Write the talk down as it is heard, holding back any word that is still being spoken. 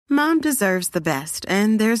Mom deserves the best,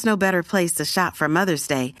 and there's no better place to shop for Mother's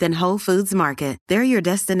Day than Whole Foods Market. They're your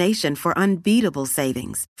destination for unbeatable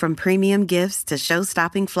savings, from premium gifts to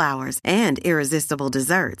show-stopping flowers and irresistible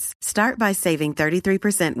desserts. Start by saving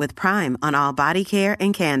 33% with Prime on all body care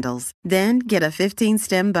and candles. Then get a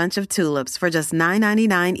 15-stem bunch of tulips for just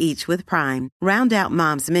 $9.99 each with Prime. Round out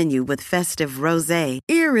Mom's menu with festive rosé,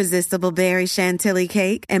 irresistible berry chantilly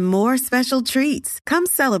cake, and more special treats. Come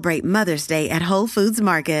celebrate Mother's Day at Whole Foods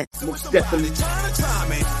Market. Most definitely.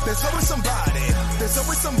 There's always somebody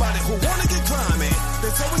who wanna get climbing.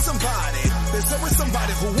 There's always somebody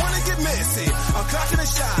who wanna get messy. I'm clocking and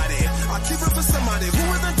shining. I keep it for somebody who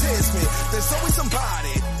will then test me. There's always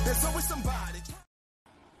somebody.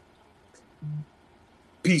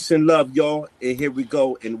 Peace and love, y'all. And here we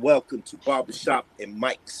go. And welcome to Barbershop and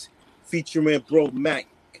Mics, featuring Bro Mac,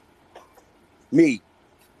 me,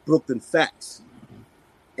 Brooklyn Facts,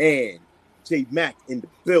 and J Mac in the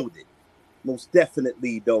building. Most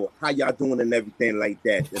definitely, though. How y'all doing and everything like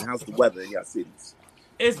that? And how's the weather in y'all cities?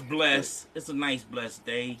 It's blessed. It's a nice, blessed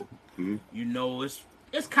day. Mm-hmm. You know, it's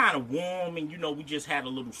kind of warm, and you know, we just had a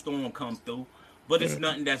little storm come through, but it's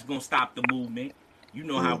nothing that's gonna stop the movement. You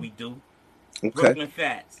know how we do. Okay. Brooklyn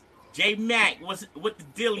Fats. J Mac, what the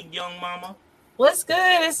dealie, young mama? What's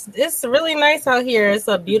good? It's really nice out here. It's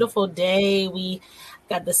a beautiful day. We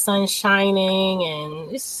got the sun shining,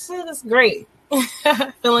 and it's great.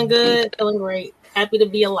 Feeling good, feeling great. Happy to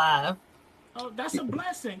be alive. Oh, that's a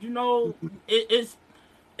blessing. You know, it's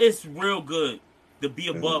real good to be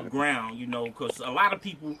above ground, you know, because a lot of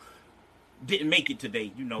people didn't make it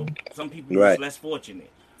today, you know. Some people was less fortunate.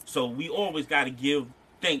 So we always got to give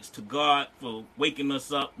thanks to God for waking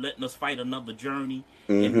us up, letting us fight another journey,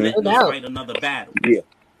 and letting us fight another battle. Yeah,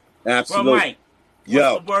 absolutely. Bro, Mike,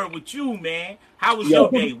 what's the word with you, man? How was your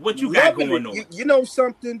day? What you got going on? You know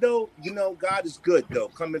something, though? You know, God is good, though.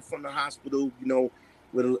 Coming from the hospital, you know,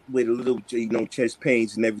 with a little, you know, chest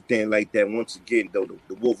pains and everything like that. Once again, though,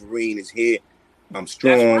 the Wolverine is here. I'm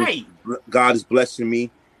strong. That's right. God is blessing me.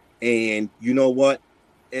 And you know what?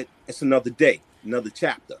 It's another day, another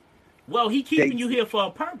chapter. Well, he keeping you here for a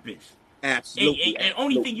purpose. Absolutely. And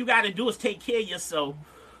only thing you got to do is take care of yourself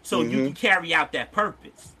so you can carry out that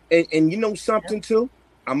purpose. And you know something, too?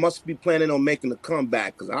 I must be planning on making a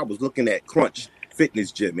comeback because I was looking at Crunch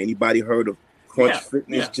Fitness Gym. Anybody heard of Crunch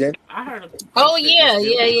Fitness Gym? I heard of Oh, yeah.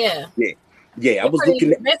 Yeah, I was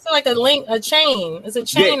looking at... That's like a chain. It's a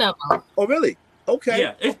chain of them. Oh, really? Okay.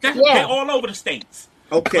 Yeah, they're all over the states.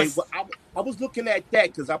 Okay, well, I was looking at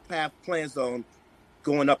that because I have plans on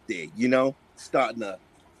going up there, you know, starting to,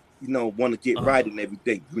 you know, want to get right and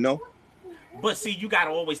everything, you know? But see, you got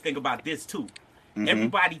to always think about this, too.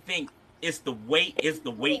 Everybody think it's the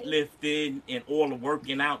weightlifting and all the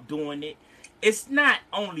working out doing it. It's not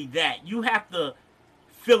only that. You have to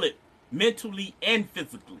feel it mentally and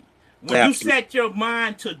physically. When you set your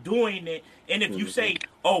mind to doing it, and if you say,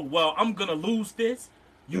 oh, well, I'm going to lose this,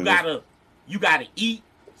 you gotta eat,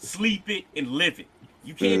 sleep it, and live it.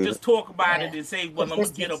 You can't just talk about it and say, well, I'm going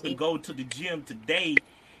to get up and go to the gym today,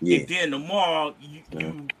 and then tomorrow you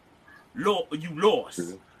lost.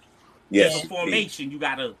 There's a formation you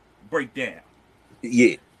got to break down.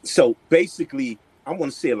 Yeah. So basically, I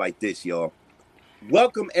want to say it like this, y'all.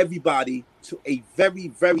 Welcome everybody to a very,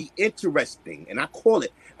 very interesting, and I call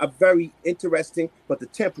it a very interesting, but the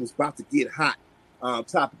temperature is about to get hot,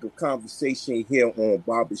 topic of conversation here on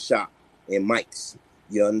Barbershop and Mics.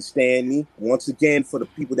 You understand me? Once again, for the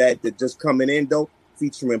people that just coming in, though,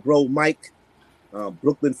 featuring Bro Mike,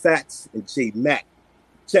 Brooklyn Facts, and J Mac.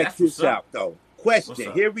 Check this out, though.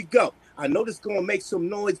 Question. Here we go. I know this is going to make some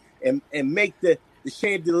noise and make the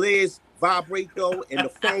chandeliers vibrate, though, and the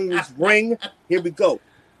phones ring. Here we go.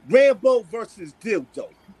 Rambo versus Dildo.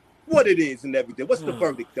 What it is and everything. What's the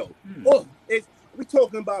verdict, though? Oh, we're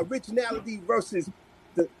talking about originality versus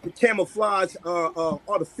the camouflage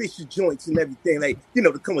artificial joints and everything. Like, you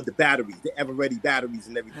know, to come with the batteries, the ever-ready batteries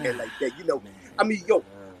and everything like that. You know, I mean, yo,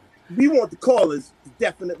 we want the callers to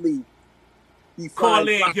definitely be call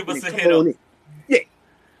in, give us a hit up. Yeah,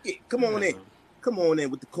 come on in. Come on in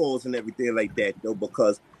with the calls and everything like that, though,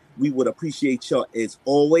 because we would appreciate y'all as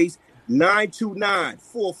always.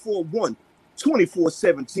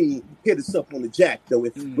 929-441-2417. Hit us up on the jack, though,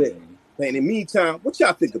 if you will. And in the meantime, what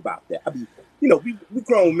y'all think about that? I mean, you know, we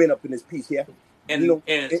grown men up in this piece here. And, you know,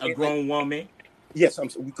 and a grown woman. Yes,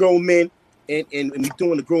 we grown men, and we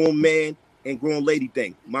doing the grown man and grown lady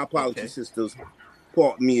thing. My apologies, sisters.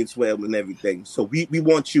 Pardon me as well and everything. So we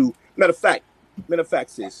want you. Matter of fact,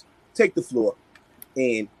 sis, take the floor,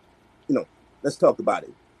 and you know, let's talk about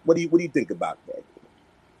it. What do you think about that?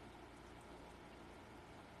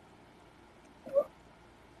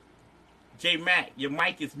 J Mac, your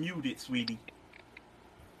mic is muted, sweetie.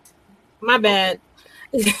 My bad.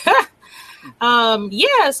 Yeah,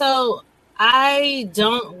 so I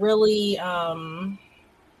don't really have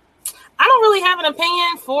an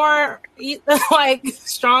opinion for like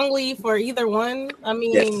strongly for either one. I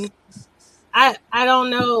mean, Yes. I don't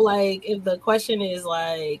know like if the question is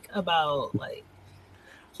like about like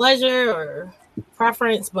pleasure or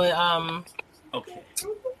preference, but Okay.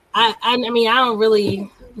 I mean I don't really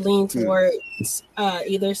lean towards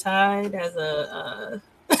either side as a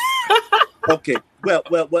Okay.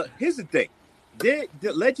 Well. Here's the thing. The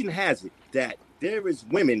legend has it that there is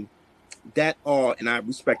women that are, and I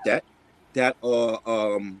respect that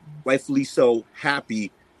are rightfully so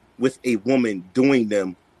happy with a woman doing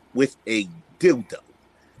them with a dildo.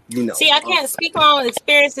 You know. See, I can't speak on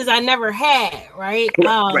experiences I never had, right?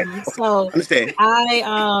 Right. So Understand?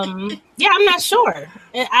 I'm not sure.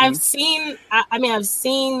 I've seen, I've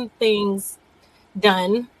seen things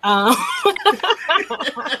done. I've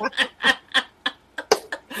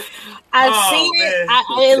seen it.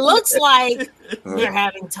 It looks like they're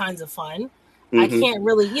having tons of fun. I can't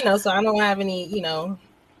really, so I don't have any, I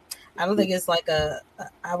don't think it's like I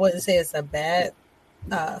wouldn't say it's a bad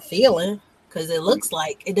feeling. Because it looks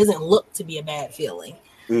like it doesn't look to be a bad feeling.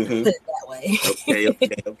 Put it that way.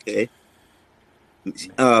 Okay.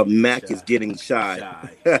 Mac is getting shy.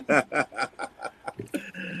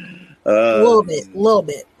 A little bit.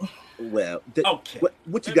 Well, okay.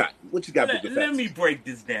 What you got? What you got? Let me break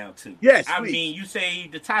this down too. Yes, I please. mean, you say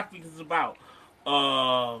the topic is about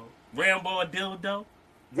Rambo or dildo?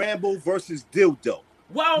 Rambo versus dildo.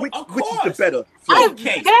 Well, of course. Which is the better?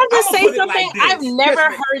 Okay. Can I just say something? Like I've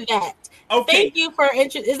never heard that. Okay. Thank you for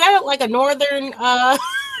is that like a northern? No.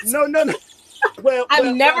 Well,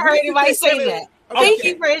 I've never heard anybody say that. Okay. Thank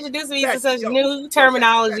you for introducing me to such new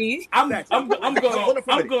terminology. I'm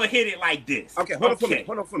gonna hit it like this. Okay, hold on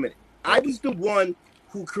for a minute. I was the one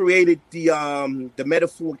who created the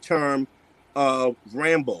metaphoric term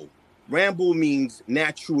Rambo. Rambo means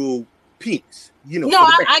natural penis. You know. No,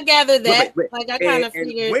 I gathered that. Right. Like I kind of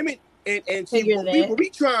figured. Women and see what we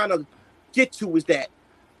trying to get to is that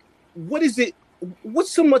what is it?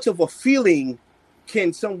 What's so much of a feeling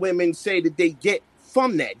can some women say that they get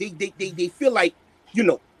from that? They feel like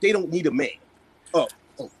they don't need a man. Oh.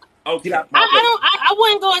 Okay. I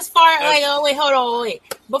wouldn't go as far like hold on.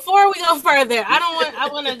 Before we go further, I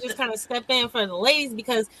want to just kind of step in for the ladies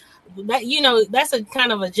because that that's a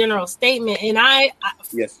kind of a general statement, and I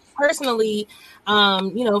personally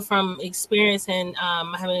from experience and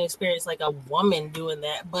I haven't experienced like a woman doing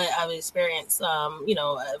that, but I've experienced a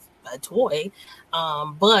toy,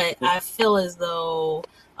 but I feel as though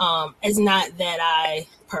it's not that I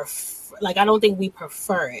prefer. Like I don't think we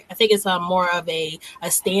prefer it. I think it's more of a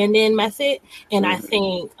stand-in method, and I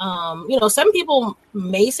think some people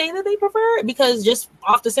may say that they prefer it because just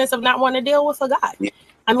off the sense of not wanting to deal with a guy. Yeah.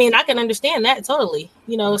 I mean, I can understand that totally.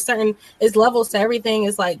 It's levels to everything.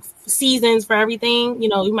 It's like seasons for everything.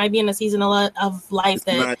 You might be in a season of life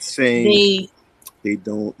that not saying they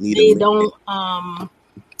don't need. They don't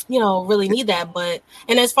really need that. But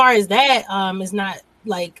and as far as that is not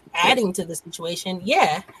like adding to the situation.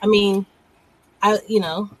 Yeah, I mean,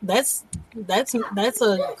 that's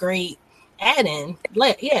a great add-in.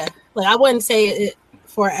 Like I wouldn't say it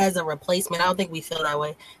for as a replacement. I don't think we feel that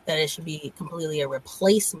way that it should be completely a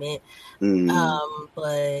replacement.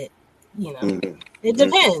 But it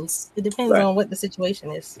depends. It depends on what the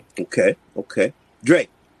situation is. Okay. Drake.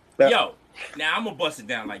 Yo, now I'm gonna bust it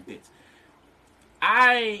down like this.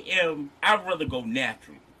 I'd rather go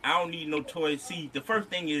natural. I don't need no toys. See, the first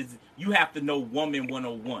thing is you have to know Woman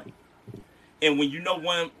 101. And when you know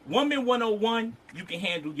Woman 101, you can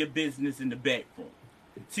handle your business in the bedroom.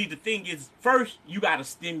 See, the thing is, first, you got to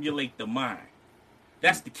stimulate the mind.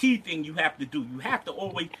 That's the key thing you have to do. You have to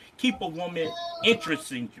always keep a woman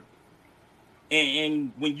interested in you.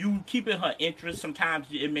 And when you keeping her interest, sometimes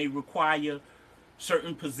it may require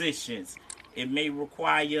certain positions. It may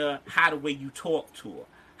require how the way you talk to her.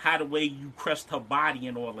 How the way you crushed her body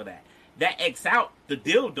and all of that. That X out the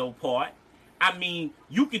dildo part. I mean,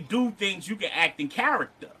 you can do things. You can act in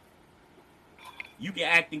character. And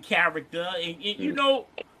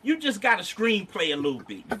you just got to screenplay a little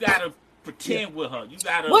bit. You got to pretend with her. You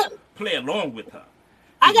got to play along with her.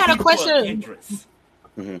 I got a question.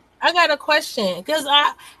 I got a question because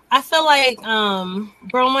I feel like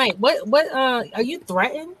bro Mike, what are you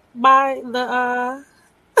threatened by the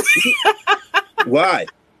Why?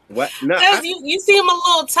 What? No, because you seem a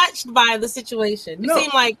little touched by the situation. You seem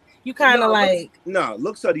like you kind of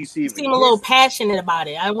looks how you seem. You seem a little passionate about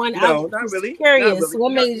it. Not really. Curious. Not really.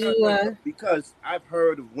 What made you? Because I've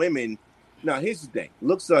heard of women Now, here's the thing: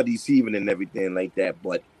 looks are deceiving and everything like that.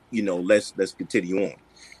 But let's continue on.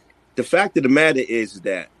 The fact of the matter is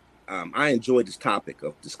that I enjoy this topic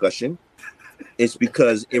of discussion. It's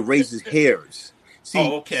because it raises hairs.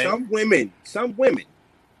 See, some women,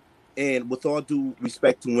 and with all due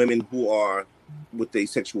respect to women who are with a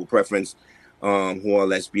sexual preference, who are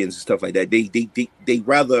lesbians and stuff like that, they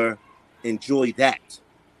rather enjoy that.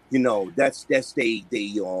 That's they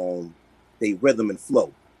rhythm and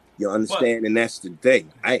flow. You understand? And that's the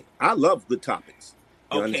thing. I love good topics.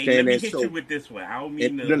 You understand? Let me hit you with this one. I don't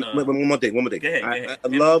mean to... One more thing. Go ahead. I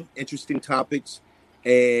love interesting topics.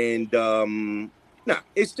 And,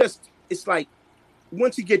 it's like,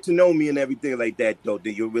 once you get to know me and everything like that, though,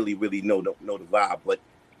 then you really, really know the vibe. But,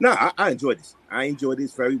 I enjoy this. I enjoy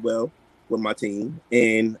this very well with my team.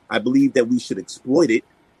 And I believe that we should exploit it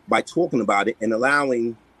by talking about it and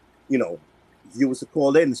allowing, viewers to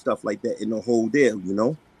call in and stuff like that in the whole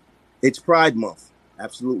deal, It's Pride Month.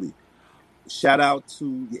 Absolutely. Shout out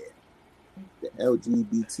to the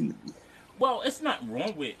LGBT. Well, it's not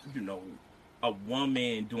wrong with, a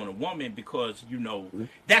woman doing a woman because,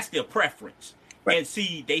 that's their preference. Right. And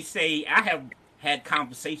see, they say, I have had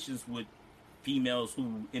conversations with females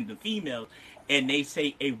who into females, and they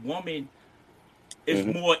say a woman is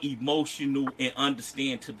more emotional and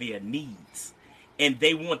understand to their needs. And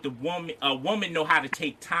they want a woman know how to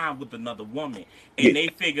take time with another woman. And they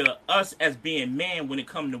figure us as being men, when it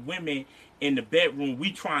comes to women in the bedroom,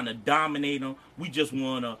 we trying to dominate them. We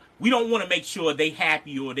don't want to make sure they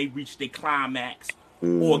happy or they reach their climax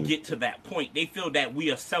or get to that point. They feel that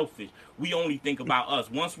we are selfish. We only think about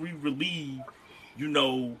us. Once we relieve,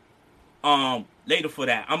 later for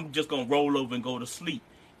that, I'm just going to roll over and go to sleep.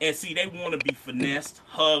 And see, they want to be finessed,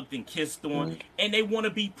 hugged, and kissed on, and they want to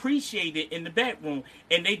be appreciated in the bedroom,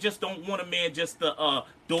 and they just don't want a man just to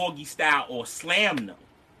doggy style or slam them.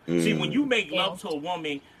 See, when you make love to a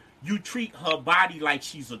woman, you treat her body like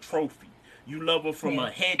she's a trophy. You love her from her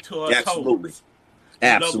head to her toes.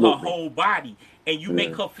 You love her whole body, and you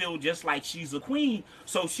make her feel just like she's a queen.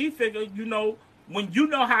 So she figured, when you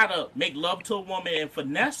know how to make love to a woman and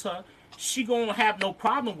finesse her, she gonna have no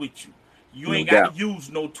problem with you. You ain't got to use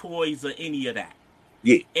no toys or any of that.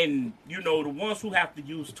 Yeah. And, the ones who have to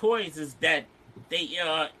use toys is that they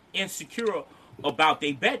insecure about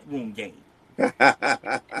their bedroom game.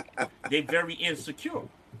 They're very insecure.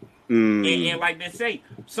 And like they say,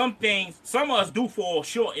 some of us do fall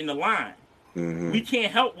short in the line. We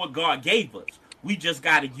can't help what God gave us. We just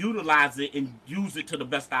got to utilize it and use it to the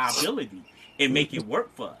best of our ability and make it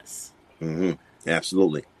work for us.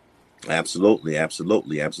 Absolutely.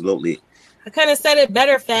 I couldn't have said it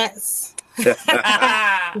better, Fats. Hit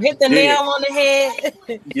the nail on the head.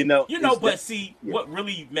 But see, what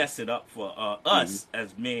really mess it up for us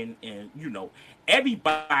as men, and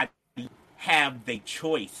everybody have their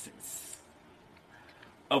choices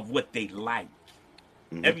of what they like.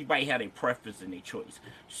 Everybody had a preference in their choice.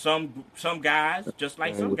 Some guys, just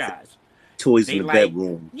like some guys, toys in the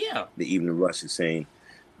bedroom. Yeah, the Evening Rush is saying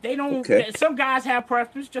they don't. Okay. Some guys have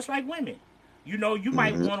preference, just like women. You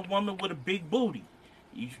might want a woman with a big booty,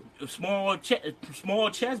 small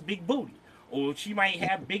chest, big booty, or she might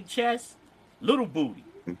have big chest, little booty.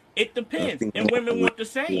 It depends. And women want the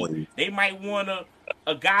same. They might want a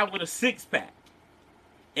guy with a 6-pack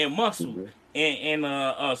and muscle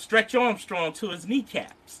and Stretch Armstrong to his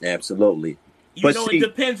kneecaps. Absolutely. It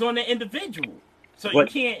depends on the individual. So you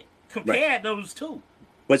can't compare those two.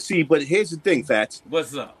 But here's the thing, Fats.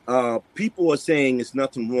 What's up? People are saying there's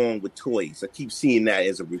nothing wrong with toys. I keep seeing that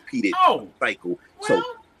as a repeated cycle. Well,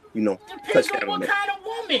 so, depends on what kind of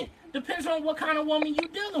woman. Depends on what kind of woman you're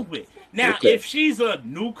dealing with. Now, if she's a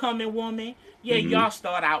newcoming woman, y'all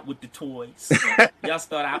start out with the toys. Y'all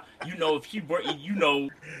start out, if she work, y'all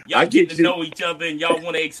get to know each other and y'all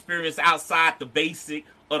want to experience outside the basic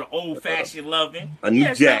or the old-fashioned loving.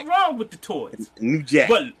 There's nothing wrong with the toys. A new jack.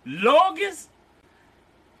 But long as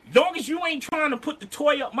you ain't trying to put the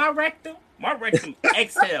toy up my rectum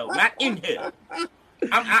exhale, not inhale.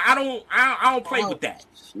 I don't play with that.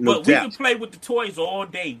 But we can play with the toys all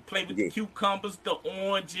day. Play with the cucumbers, the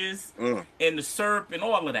oranges, and the syrup, and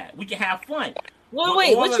all of that. We can have fun. Well,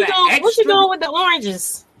 wait, what you doing with the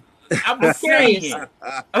oranges? I'm saying.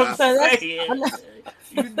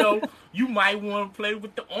 You might want to play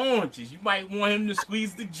with the oranges. You might want him to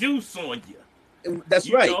squeeze the juice on you. That's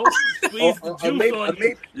right. Squeeze the juice on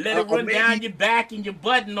you. Let it run down your back and your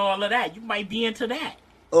butt and all of that. You might be into that.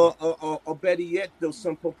 Or better yet, though,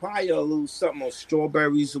 some papaya, a little something, or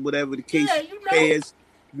strawberries, or whatever the case is.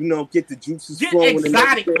 Get the juices flowing. Get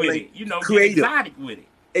exotic with it. Get exotic with it.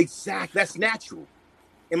 Exactly. That's natural.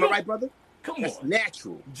 Am I right, brother? Come That's on,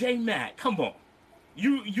 natural. J Mac. Come on,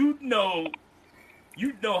 you know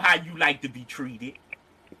how you like to be treated,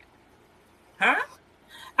 huh?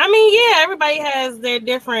 I mean, yeah, everybody has their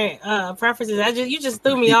different preferences. You just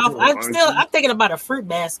threw me off. I'm thinking about a fruit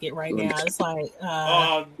basket right now. It's like,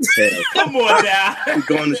 come on now. We're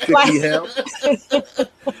going to sticky hell.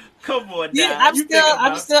 Come on now. Yeah,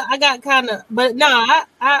 I got kind of, but no,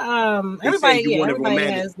 everybody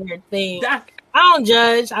has their thing. I don't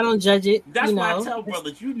judge it. That's why I tell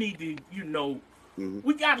brothers, you need to,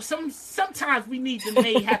 we got sometimes we need to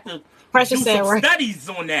have to Pressure do some studies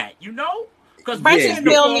on that, Because Precious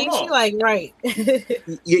feel me, she like right.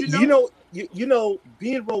 you know,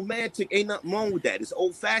 being romantic ain't nothing wrong with that. It's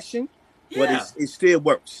old fashioned, but it still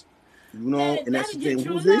works. And that's the thing.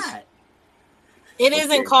 Who's this? It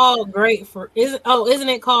isn't called grapefruit. Isn't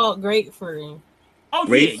it called grapefruit? Oh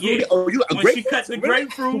grapefruit? Yeah. Oh, you when she cut the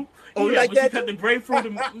grapefruit. Oh, you like that? She cut the grapefruit.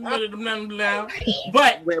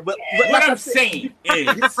 But what I'm saying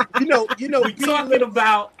is, we're talking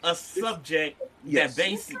about a subject that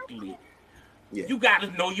basically. Yeah. You got to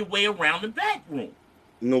know your way around the bedroom.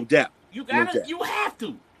 No doubt. You have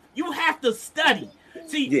to study.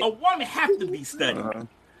 See, a woman have to be studied.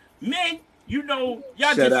 Men, y'all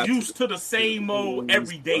just used to the same old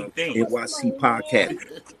everyday thing. NYC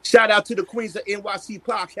podcast. Shout out to the queens of NYC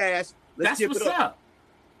podcast. That's what's up.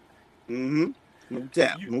 No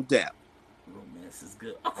doubt. No doubt. Romance is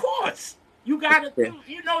good. Of course. You gotta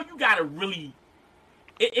really.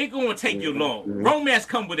 It gonna take you long. Romance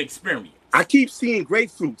come with experience. I keep seeing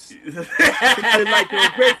grapefruits. I like those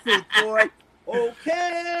grapefruits, boy.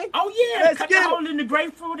 Okay. Oh yeah, cut the hole in the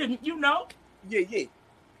grapefruit, and Yeah.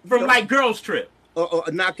 From like girls trip. Or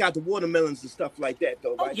knock out the watermelons and stuff like that,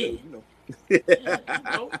 though. Oh right? yeah. You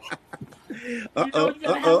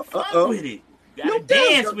gotta have fun with it. You gotta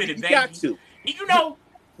dance with it, baby. You got to.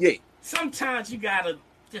 Yeah. Sometimes you gotta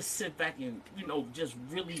just sit back and just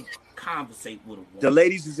really conversate with a woman. The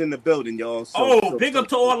ladies is in the building, y'all. Big up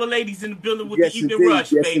to all the ladies in the building with the evening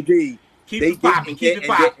rush, yes, baby. Indeed. Keep it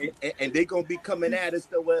popping. And they're gonna be coming at us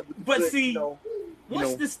though. But see,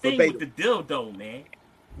 what's this thing with the dildo, man?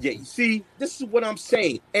 Yeah, you see, this is what I'm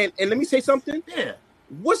saying. And let me say something. Yeah.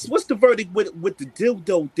 What's the verdict with the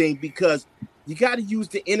dildo thing? Because you got to use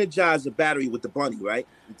the Energizer battery with the bunny, right?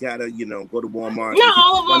 You gotta, go to Walmart. Not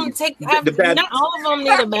all of them Not all of them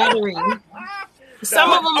need a battery.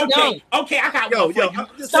 Some of them don't. Okay, I got one for you.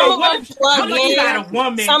 Some of them plug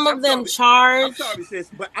in. Some of them charge. I'm sorry,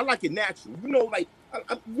 sis, but I like it natural.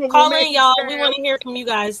 Call in, y'all. We want to hear from you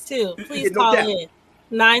guys too. Please call in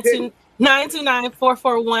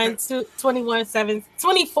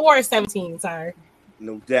 929-441-2417. Sorry.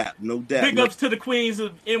 No doubt. Big ups to the queens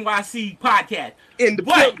of NYC podcast.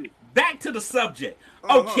 But back to the subject.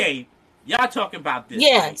 Okay, y'all talking about this.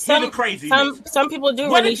 Yeah, some crazy. Some people do.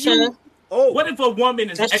 What if a woman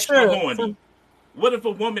is extra horny? What if a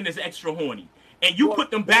woman is extra horny and you put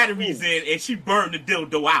them batteries in and she burned the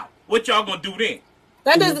dildo out? What y'all gonna do then?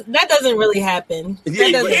 That doesn't really happen.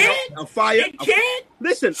 A fire. It can.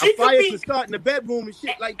 Listen, a fire can start in the bedroom and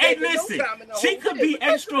shit like that. Hey, listen, she could be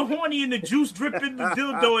extra horny and the juice dripping the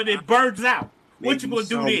dildo and it burns out. What you gonna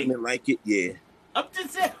do then? Like it, yeah. I'm just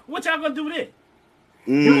saying, what y'all gonna do then?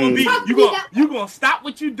 You gonna stop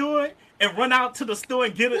what you doing and run out to the store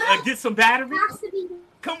and get some batteries?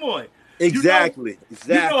 Come on. Exactly.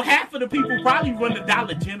 Half of the people probably run the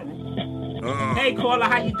Dollar General. Hey, caller,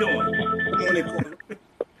 how you doing? Good morning, caller.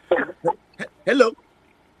 Hello.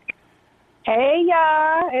 Hey,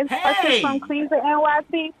 y'all. It's Precious from Queens of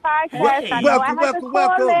NYC podcast. Hey. Welcome.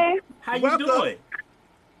 How you doing?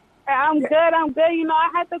 I'm good. I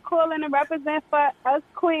had to call in and represent for us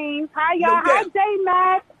queens. Hi, y'all. Hi,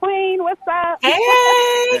 J-Mac. Queen, what's up?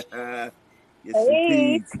 Hey.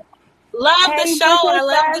 Hey. Love the show. I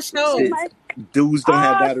love the show. Dudes don't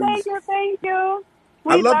have batteries. Thank you.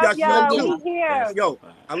 I love y'all show, too. Here. Yo,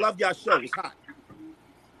 I love y'all show. It's hot.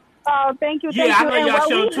 Oh, thank you. Yeah, I love y'all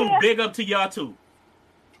show, too. Big up to y'all, too.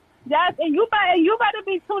 Yes, and you better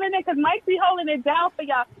be tuning in because Mike be holding it down for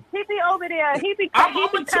y'all. He be over there. He be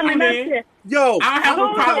coming up here. Yo, I don't have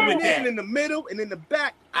a problem with that. In the middle and in the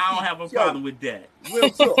back. I don't have a problem with that.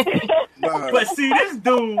 Real talk. But see, this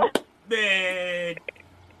dude, man,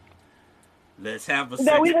 let's have a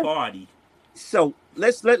second party. So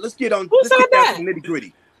let's get on. Who said that? Nitty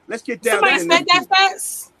gritty. Let's get down. Somebody said that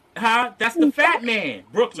fast. Huh? That's the fat man,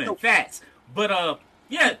 Brooklyn Fats. But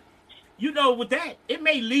yeah. With that, it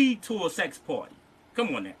may lead to a sex party.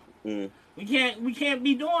 Come on now. We can't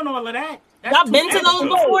be doing all of that. That's y'all been to those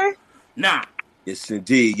before? Nah. Yes,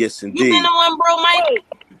 indeed. You been to one, bro, Mike?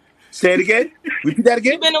 Say it again. Repeat that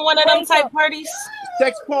again. You been to one of them type parties?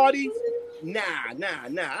 Sex parties? Nah.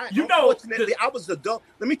 You know, Unfortunately, I was a dull.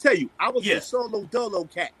 Let me tell you, I was a solo dolo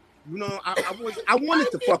cat. You know, I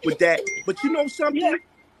wanted to fuck with that, but you know something? Yeah.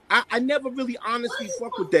 I never really honestly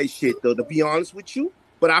fuck with that shit though, to be honest with you.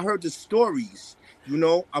 But I heard the stories, you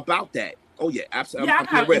know, about that. Oh yeah, absolutely. Yeah,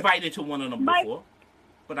 I got invited to one of them before,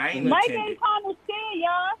 but I ain't Mike attended. ain't trying to scare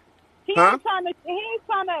y'all.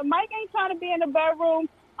 Mike ain't trying to be in the bedroom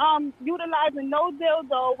utilizing no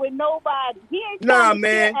dildo with nobody. He ain't trying to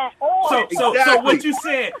man. at all. So what you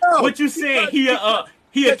said? What you said? He a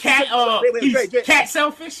cat. He's cat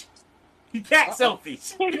selfish. He cat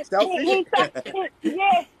selfish. He want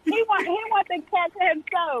the cat to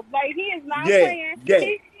himself. Like he is not playing.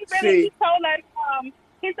 He told us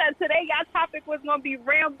he said today y'all topic was gonna be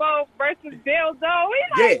Rambo versus dildo.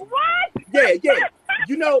 He's like, what? Yeah.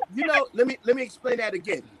 You know. Let me explain that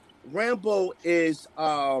again. Rambo is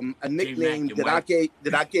a nickname that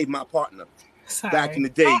I gave my partner back in the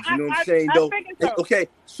day. You know what I'm saying? Though. So. Okay.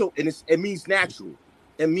 So it means natural.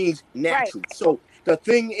 It means natural. Right. So the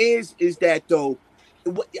thing is that though,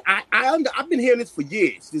 I've been hearing this for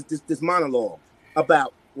years. This monologue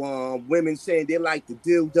about women saying they like the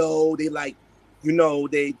dildo, they like, you know,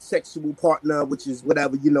 their sexual partner, which is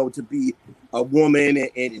whatever, you know, to be a woman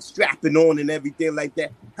and strapping on and everything like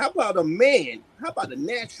that. How about a man? How about a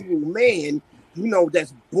natural man, you know,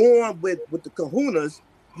 that's born with the kahunas,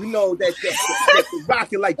 you know, that can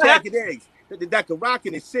rock it like jagged edge, that can rock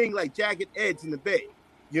it and sing like jagged edge in the bed,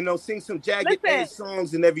 you know, sing some jagged edge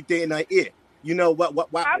songs and everything in our ear. You know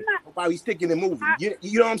why we sticking and moving. You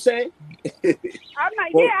know what I'm saying? I'm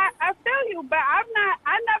not. Well, yeah, I feel you, but I'm not.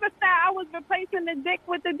 I never said I was replacing the dick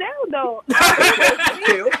with the dildo.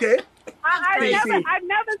 Okay.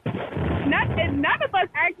 None of us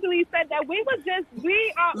actually said that. We were just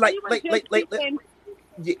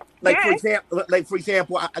for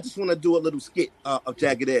example, I just want to do a little skit of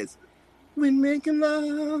Jagged Edge. When making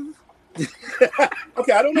love.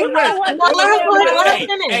 Okay, I don't know the rest. I don't know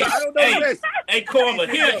the rest. Hey, caller,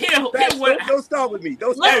 here. Don't start with me.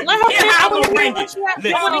 Don't start. I want to bring it. I want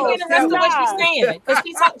to hear the rest of what she's saying because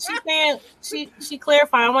she's saying she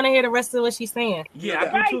clarified. I want to hear the rest of what she's saying. Yeah,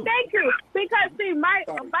 right. Thank you. Because see, Mike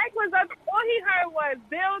was up. All he heard was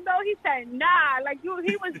dildo. He said nah, like he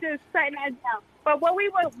was just saying that down. But what we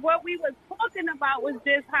were talking about was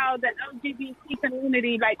just how the LGBT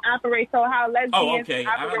community like operates, so how lesbians. Oh, okay,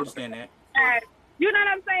 I understand that. You know what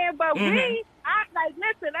I'm saying? But listen,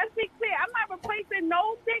 let's be clear. I'm not replacing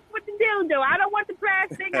no dick with the dildo. I don't want the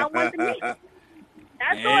plastic. I want the meat.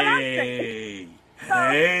 That's all I'm saying.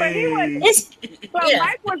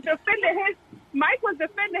 Mike was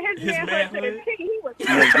defending his manhood to the T. He was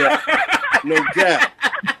no doubt.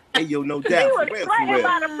 Hey, yo, no doubt. He was threatened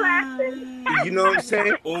by the plastic. You know what I'm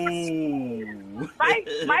saying? Ooh. Mike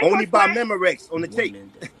only by Memorex on the tape.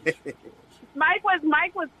 Mike was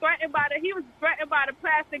threatened by the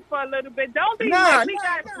plastic for a little bit. Don't be Nah.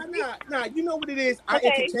 You know what it is? I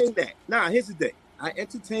entertain that. Nah, here's the thing. I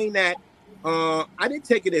entertain that. I didn't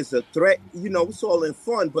take it as a threat. You know, it's all in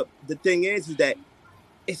fun. But the thing is that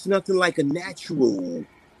it's nothing like a natural,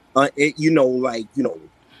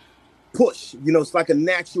 push. You know, it's like a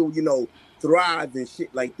natural, thrive and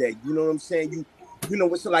shit like that. You know what I'm saying? You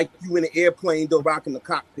know, it's like you in an airplane, though, rocking the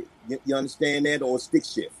cockpit. You understand that? Or a stick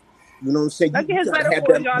shift. You know what I'm saying? Look at his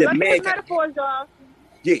metaphors, y'all.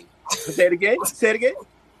 Yeah. Say it again.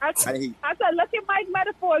 I said, look at Mike's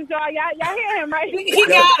metaphors, y'all. Y'all hear him, right? He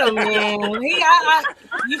got him, man. He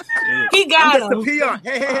got him. I'm just a peon.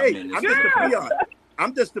 Hey.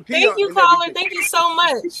 I'm just a peon. Thank you, caller. Thank you so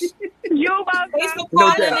much. You're welcome. Thanks for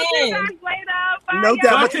calling in. No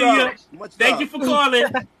doubt. Much Thank you for calling.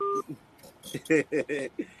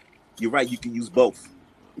 You're right. You can use both.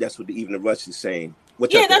 That's what the Evening Rush is saying.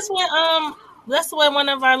 That's what one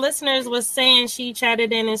of our listeners was saying. She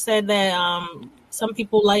chatted in and said that some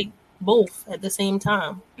people like both at the same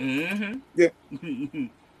time. Mm-hmm.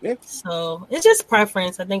 Yeah. So it's just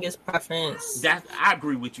preference. I think it's preference. I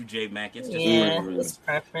agree with you, J Mac. It's just preference. It's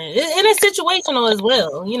preference. And it's situational as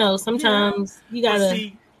well. You know, sometimes you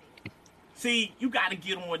gotta see. You gotta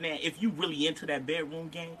get on that. If you really into that bedroom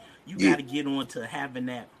game, you gotta get on to having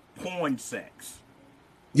that porn sex.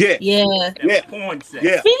 Yeah. Porn sex.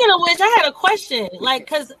 Yeah. Speaking of which, I had a question. Like,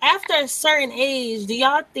 because after a certain age, do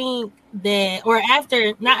y'all think that, or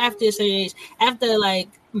not after a certain age, after like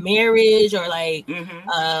marriage or like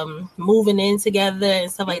moving in together and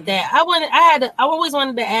stuff like that, I always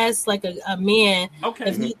wanted to ask like a man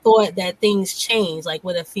if he thought that things change, like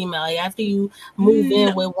with a female, like after you move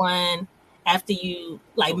in with one, after you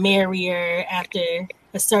like marry her, after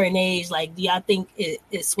a certain age, like do y'all think it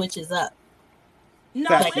switches up? No,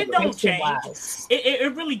 Facts. it don't change. Wise.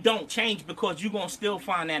 It really don't change because you're gonna still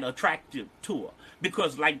find that attractive to her.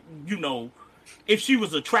 Because like, you know, if she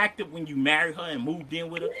was attractive when you married her and moved in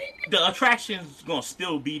with her, the attraction's gonna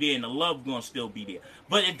still be there and the love gonna still be there.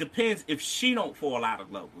 But it depends if she don't fall out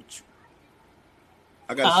of love with you.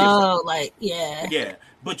 I gotta say something. Oh, like yeah. Yeah,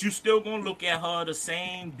 but you still gonna look at her the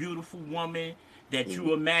same beautiful woman that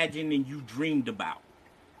you imagined and you dreamed about.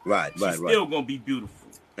 Right, She's right. still gonna be beautiful.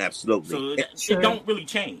 Absolutely. So it don't really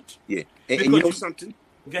change. Yeah. And you know something?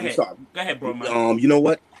 Go ahead. Sorry. Go ahead, bro. Mike. You know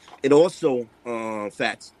what? It also,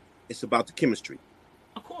 Fats, it's about the chemistry.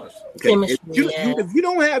 Of course. Okay? Chemistry, If you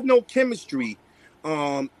don't have no chemistry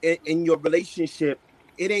in your relationship,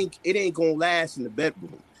 it ain't gonna last in the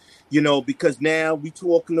bedroom. You know, because now we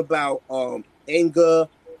talking about anger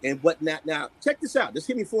and whatnot. Now, check this out. Just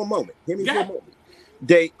hit me for a moment.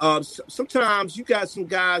 They sometimes you got some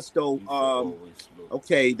guys though.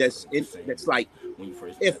 Okay, that's like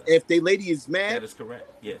if the lady is mad, that is correct.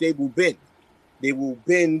 Yes. They will bend. They will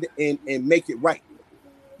bend and make it right.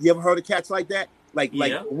 You ever heard of cats like that? Like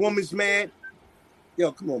a woman's mad.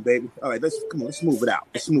 Yo, come on, baby. All right, let's move it out.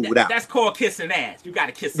 That's called kissing ass. You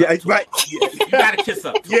gotta kiss up. Yeah, right. Yeah. You gotta kiss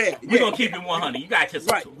up. Yeah, we're gonna keep it 100. You gotta kiss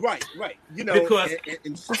up. Right. You know, because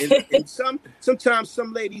and sometimes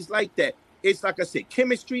some ladies like that. It's like I said,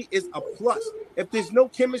 chemistry is a plus. If there's no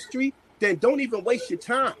chemistry, then don't even waste your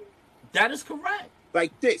time. That is correct.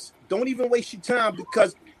 Like this, don't even waste your time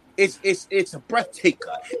because it's a breath taker.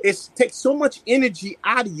 It takes so much energy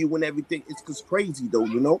out of you and everything. It's just crazy though,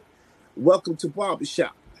 you know. Welcome to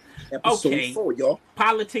Barbershop, episode 4, y'all.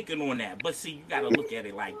 Politicking on that, but see, you got to look at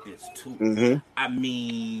it like this too. Mm-hmm. I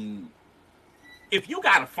mean, if you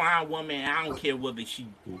got a fine woman, I don't care whether she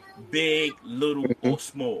big, little, or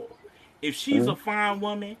small. If she's a fine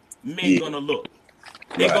woman, men gonna look.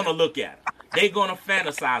 They're gonna look at her. They're gonna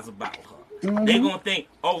fantasize about her. They're gonna think,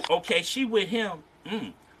 oh, okay, she with him.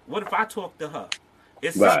 What if I talk to her?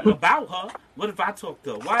 It's something about her. What if I talk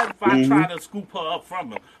to her? Why if I try to scoop her up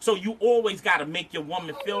from him? So you always got to make your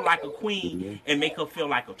woman feel like a queen and make her feel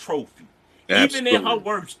like a trophy. Absolutely. Even in her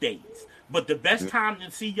worst days. But the best time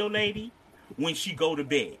to see your lady, when she go to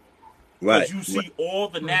bed. Right. Because you see all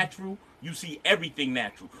the natural, you see everything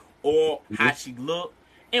natural. Or how she look.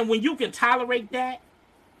 And when you can tolerate that,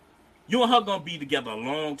 you and her going to be together a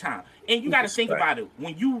long time. And you got to think about it.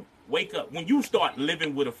 When you wake up, when you start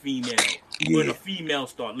living with a female, when a female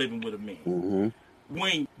start living with a man,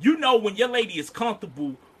 when you know when your lady is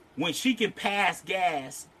comfortable, when she can pass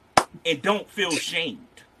gas and don't feel shamed,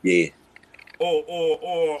 or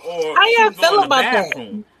how y'all feel about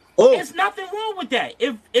that? There's nothing wrong with that.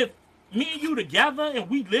 If me and you together and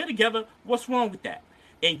we live together, what's wrong with that?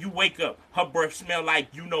 And you wake up, her breath smell like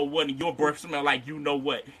you know what, and your breath smell like you know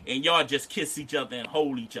what, and y'all just kiss each other and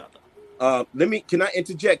hold each other. Can I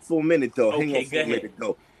interject for a minute though? Okay, hang on for a minute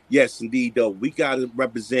though. Yes, indeed though. We gotta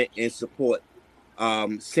represent and support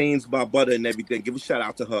Sains by Butter and everything. Give a shout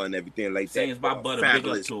out to her and everything like that. Sains by Butter, big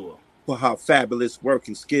up to her. For her fabulous work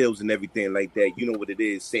and skills and everything like that. You know what it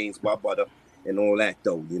is, Sains by Butter and all that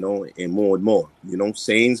though, you know, and more. You know,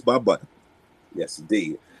 Sains by Butter. Yes,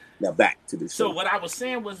 indeed. Now back to the show. So what I was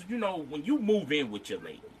saying was, you know, when you move in with your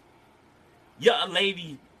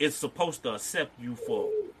lady is supposed to accept you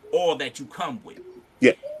for all that you come with.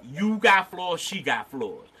 Yeah. You got flaws, she got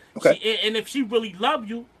flaws. Okay. And if she really love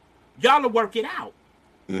you, y'all will work it out.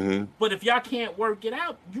 Mm-hmm. But if y'all can't work it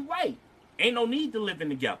out, you right. Ain't no need to living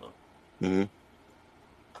together. Mm-hmm.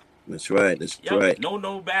 That's right. Right.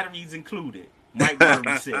 No batteries included. Mike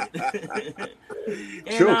Burry said.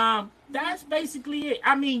 And True. That's basically it.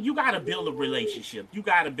 I mean, you got to build a relationship. You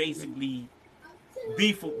got to basically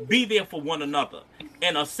be there for one another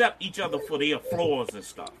and accept each other for their flaws and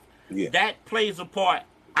stuff. Yeah. That plays a part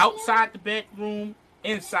outside the bedroom,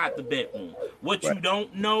 inside the bedroom. What you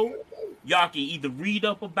don't know, y'all can either read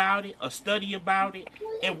up about it or study about it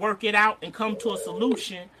and work it out and come to a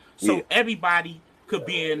solution so everybody could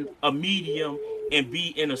be in a medium and be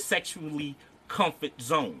in a sexually comfort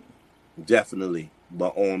zone. Definitely, by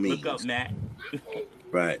all means. Look up, Matt.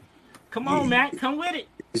 Right. Come on, Matt. Come with it.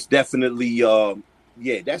 It's definitely,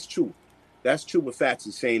 that's true. That's true what Fats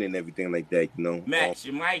is saying and everything like that, you know. Matt,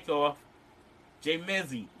 your mic off. Jay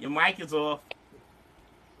Mizzy, your mic is off.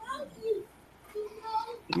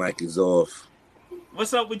 Mic is off.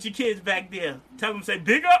 What's up with your kids back there? Tell them, say,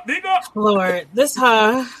 big up, big up. Lord,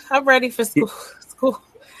 I'm ready for school.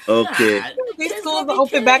 Okay. These schools are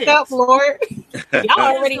open back up, Lord. Y'all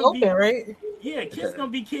already open, right? Yeah, kids gonna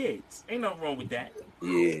be kids. Ain't nothing wrong with that.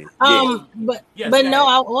 Yeah. But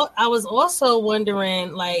no, I was also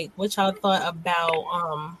wondering, like, what y'all thought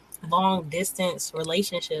about long distance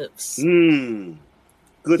relationships.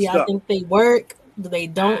 Good Do y'all stuff. think they work? Do they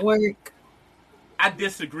don't work? I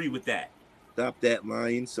disagree with that. Stop that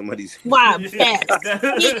lying. Somebody's. Why?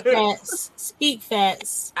 Facts. Speak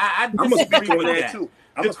facts. I I'm gonna disagree speak on with that that. too.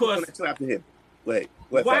 I'm gonna speak on Because that too after him. Go ahead.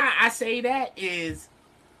 Go ahead, why Fat. I say that is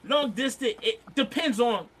long distance. It depends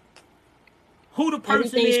on who the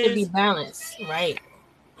person Everything should be is, balanced, right?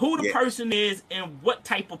 who the Yeah. person is, and what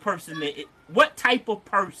type of person what type of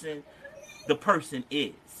person the person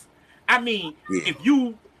is. I mean, Yeah. if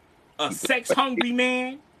you a sex hungry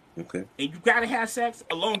man Okay. and you gotta have sex,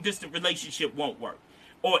 a long distance relationship won't work.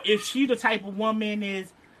 Or if she the type of woman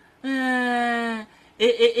is,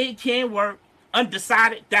 it can work.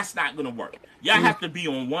 Undecided, that's not gonna work. Y'all have to be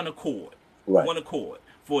on one accord, Right.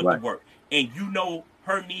 for it Right. to work. And you know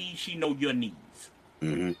her needs, she know your needs.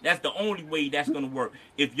 Mm-hmm. That's the only way that's gonna work.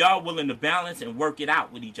 If y'all willing to balance and work it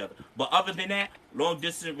out with each other. But other than that, long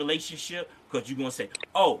distance relationship, because you're gonna say,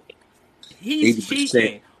 oh, he's 80%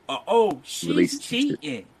 cheating, or oh, she's relationship.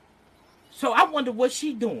 cheating. So I wonder what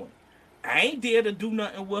she doing. I ain't there to do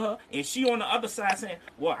nothing with her, and she on the other side saying,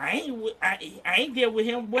 "Well, I ain't there with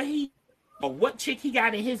him. What chick he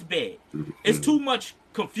got in his bed?" Mm-hmm. It's too much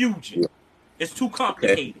confusion. It's too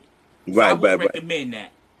complicated. So Right, I would right. recommend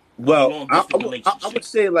that. Well, I would relationship.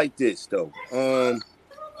 say it like this though. You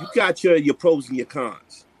got your pros and your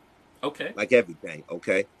cons, Okay. like everything.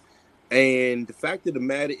 Okay. And the fact of the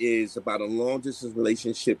matter is, about a long distance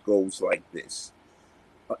relationship goes like this.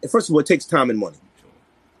 First of all, it takes time and money.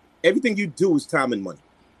 Everything you do is time and money.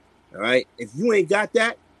 All right. If you ain't got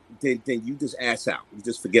that, then you just ass out. You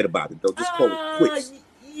just forget about it. They'll just call it quits.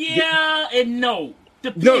 Yeah and no.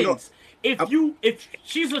 Depends. No. If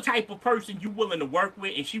she's the type of person you willing to work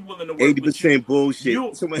with and she willing to work 80% with you, bullshit.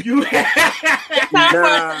 you It's time for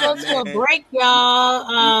us to go to a man. break,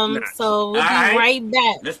 y'all. So we'll be All right. right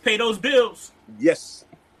back. Let's pay those bills. Yes.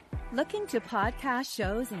 Looking to podcast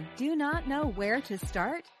shows and do not know where to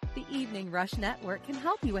start? The Evening Rush Network can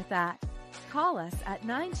help you with that. Call us at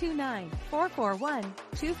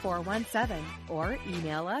 929-441-2417 or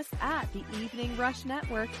email us at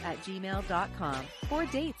theeveningrushnetwork@gmail.com for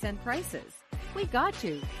dates and prices. We got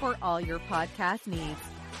you for all your podcast needs.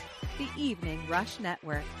 The Evening Rush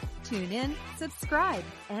Network. Tune in, subscribe,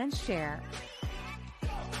 and share.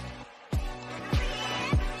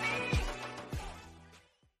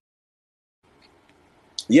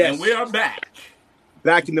 Yes. And we are back.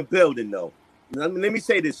 Back in the building, though. Let me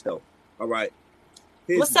say this, though. All right.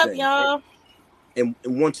 Here's What's the up, thing. y'all? And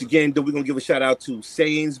once again, though, we're going to give a shout out to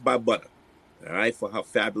Sayings by Butter. All right. For her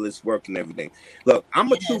fabulous work and everything. Look, I'm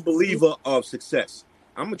a true believer of success.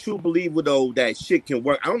 I'm a true believer, though, that shit can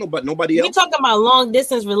work. I don't know about nobody else. We're talking about long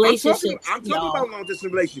distance relationships. I'm talking about long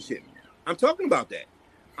distance relationship. I'm talking about that.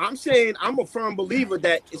 I'm saying I'm a firm believer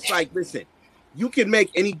that it's like, listen, you can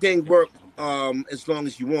make anything work as long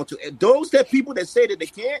as you want to. And those people that say that they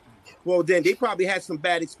can't, well, then they probably had some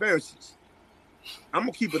bad experiences. I'm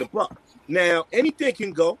gonna keep it a buck. Now, anything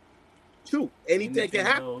can go. True, anything can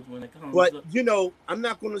happen. But you know, I'm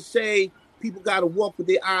not gonna say people gotta walk with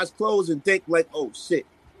their eyes closed and think like, oh shit,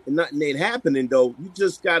 and nothing ain't happening though. You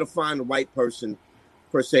just gotta find the right person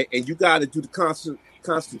per se, and you gotta do the constant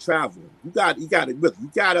traveling. You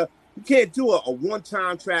can't do a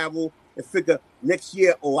one-time travel and figure next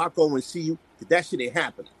year, oh, I'll go and see you. That shit ain't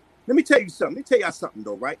happening. Let me tell you something. Let me tell y'all something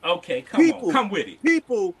though, right? Okay, come with it.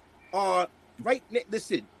 People are right.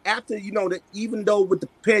 Listen, after that, even though with the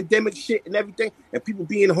pandemic shit and everything, and people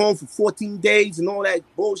being home for 14 days and all that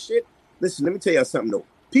bullshit. Listen, let me tell y'all something though.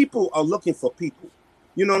 People are looking for people.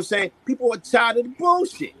 You know what I'm saying? People are tired of the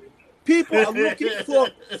bullshit. People are looking for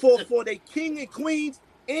their king and queens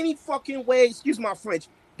any fucking way, excuse my French,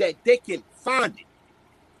 that they can find it.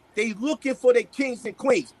 They looking for their kings and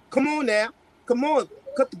queens. Come on now. Come on.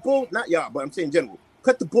 Cut the bull. Not y'all, but I'm saying in general.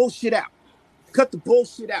 Cut the bullshit out. Cut the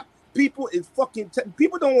bullshit out. People is fucking...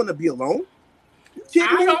 people don't want to be alone. You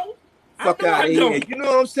kidding me? Fuck out of here. You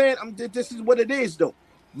know what I'm saying? This is what it is, though.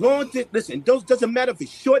 Listen, those doesn't matter if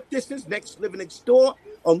it's short distance, living next door,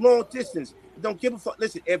 or long distance. Don't give a fuck.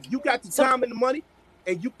 Listen, if you got the time and the money,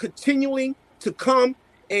 and you continuing to come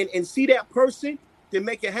and see that person, then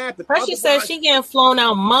make it happen. First, she said she getting flown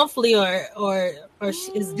out monthly, or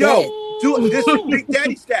is dead. Do this is Big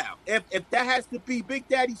Daddy style. If that has to be Big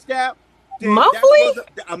Daddy style, then monthly,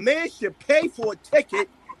 a man should pay for a ticket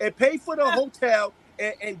and pay for the hotel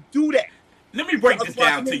and do that. Let me break this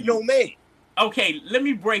down to you. No man. Okay, let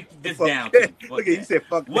me break this down to you. Look, you said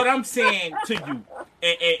fuck. What I'm saying to you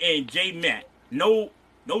and J Matt, no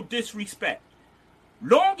disrespect.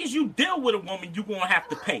 Long as you deal with a woman, you're gonna have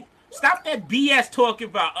to pay. Stop that BS talking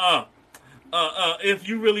about if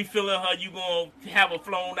you really feeling her, you gonna have her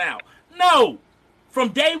flown out. No, From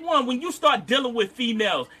day one, when you start dealing with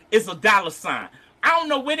females, it's a dollar sign. I don't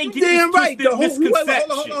know where they get Damn this right. twisted misconception.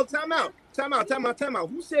 Hold on. Time out.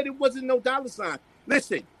 Who said it wasn't no dollar sign?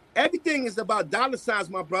 Listen, everything is about dollar signs,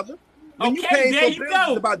 my brother. When you paying there for you bills,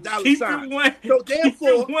 go. it's about dollar Keep signs. it So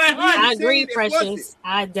therefore, I agree, it Precious. wasn't.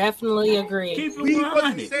 I definitely agree. Keep it We 100.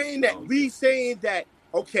 wasn't saying that. We saying that,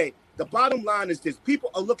 okay, the bottom line is this.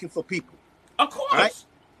 People are looking for people. Of course. Right?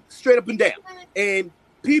 Straight up and down. And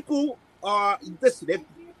people are, listen,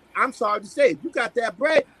 I'm sorry to say, if you got that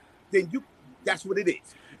bread, then that's what it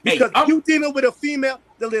is. Because if you dealing with a female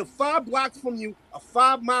that live 5 blocks from you or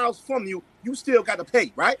 5 miles from you, you still got to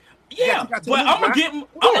pay, right? Yeah, but I'm gonna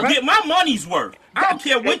get my money's worth. I don't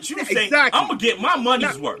care what you say. Exactly. I'm gonna get my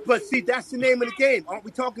money's worth. But see, that's the name of the game. Aren't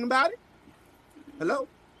we talking about it? Hello?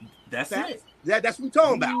 That's it. That's what we're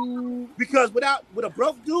talking about. Because with a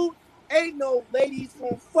broke dude, ain't no ladies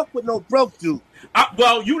gonna fuck with no broke dude.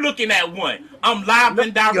 Well, you looking at one. I'm live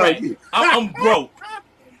and direct. I'm broke.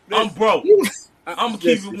 I'm broke. I'm gonna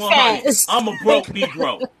keep it 100. I'm a broke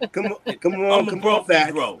Negro. Come on. I'm a broke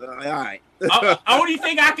Negro. All right. Only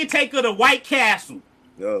thing I can take her to White Castle.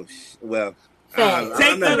 Oh, well.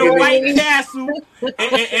 Take her to White Castle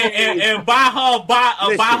and buy her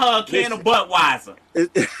a can of Budweiser.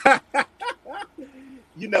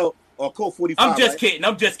 Or Colt 45. I'm just kidding.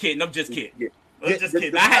 I'm just kidding.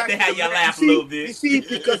 I had to have y'all laugh a little bit. You see,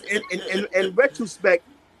 because in retrospect,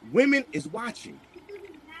 women is watching.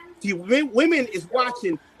 See, women is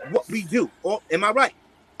watching what we do. Am I right?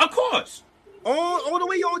 Of course. All the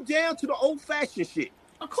way on down to the old-fashioned shit.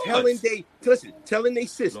 Of course. Telling their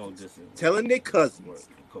sisters, telling their cousins,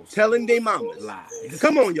 telling their mamas. Lies.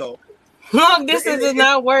 Come on, y'all. Look, this does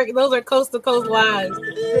not work. Those are coast-to-coast lies.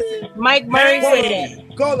 Mike Murray said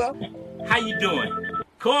that. Caller. How you doing?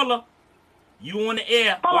 Caller, you on the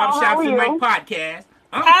air. Hello, Barbershop how are Mike you? Podcast.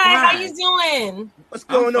 Hi, fine. how you doing? What's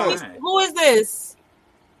going on? Who is this?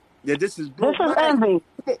 Yeah, this is Envy.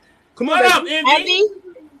 Come on, What up, Envy? Envy?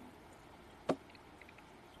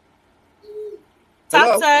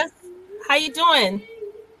 Talk to us. How you doing?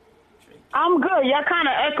 I'm good. Y'all kind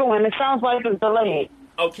of echoing. It sounds like it's delayed.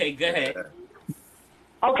 Okay, go ahead.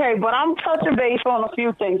 Okay, but I'm touching base on a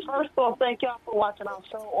few things. First off, thank y'all for watching our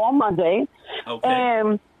show on Monday. Okay.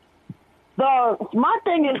 And my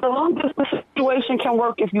thing is the long distance situation can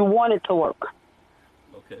work if you want it to work.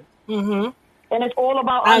 Okay. Mm-hmm. And it's all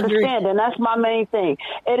about I agree. understanding. That's my main thing.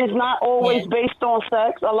 It is not always based on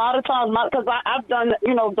sex. A lot of times, because I've done,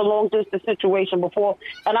 the long distance situation before,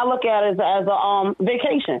 and I look at it as a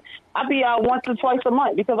vacation. I be out once or twice a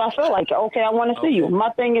month because I feel like, okay, I want to see you.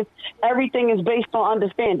 My thing is, everything is based on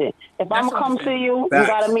understanding. If I'm going to come see you, you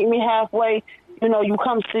got to meet me halfway. You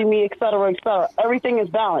come see me, et cetera, et cetera. Everything is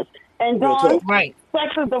balanced. And Don,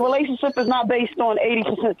 the relationship is not based on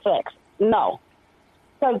 80% sex. No.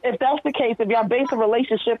 Because if that's the case, if y'all base a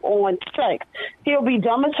relationship on sex, he'll be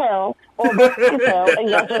dumb as hell or broke as hell, and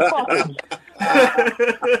y'all just fucking.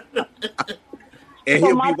 And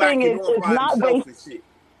so my thing is, it's not based.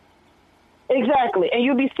 Exactly, and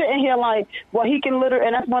you'll be sitting here like, well, he can literally,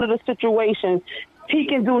 and that's one of the situations. He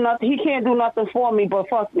can do nothing. He can't do nothing for me but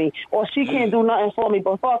fuck me, or she can't do nothing for me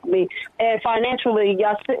but fuck me. And financially,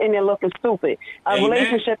 y'all sitting there looking stupid. A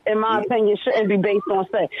relationship, in my opinion, shouldn't be based on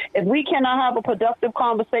sex. If we cannot have a productive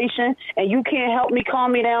conversation, and you can't help me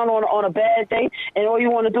calm me down on a bad day, and all you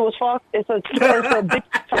want to do is fuck, it's a big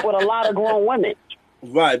with a lot of grown women.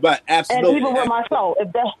 Right, absolutely. And even with myself,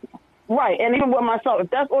 if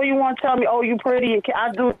that's all you want to tell me, oh, you pretty, and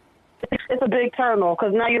I do. It's a big turn off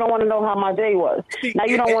because now you don't want to know how my day was. Now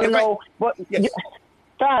you don't want to know what. Yes.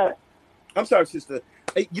 I'm sorry, sister.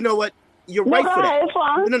 Hey, you know what? You're right for that. It's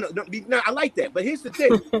fine. No, I like that. But here's the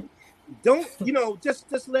thing: don't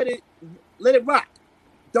just let it rock.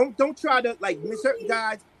 Don't try to certain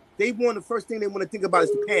guys. They want the first thing they want to think about is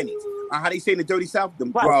the panties. How they say in the dirty South, them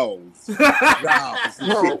bros. The fact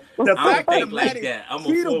that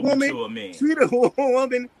treat a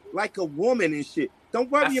woman like a woman and shit. Don't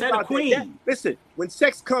worry about that. Listen, when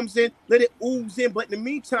sex comes in, let it ooze in. But in the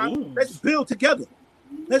meantime, let's build together.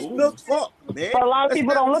 Let's build talk, man. But a lot of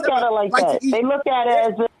people don't look at it like that. They look at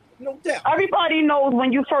it as no doubt. Everybody knows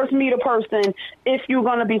when you first meet a person if you're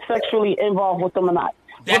going to be sexually involved with them or not.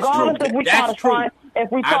 Regardless if we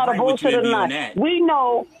try to bullshit or not. We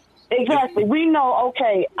know. Exactly. We know,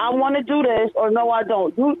 okay, I want to do this or no, I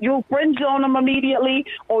don't. You friend zone them immediately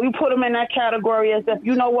or you put them in that category as if,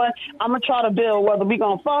 you know what, I'm going to try to build whether we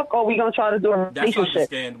going to fuck or we going to try to do a relationship.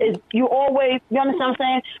 You understand what I'm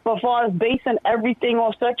saying? But as far as basing everything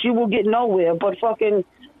on sex, you will get nowhere but fucking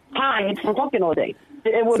high and fucking all day.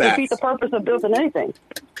 It will Facts. defeat the purpose of building anything.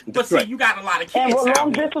 But see, you got a lot of And kids out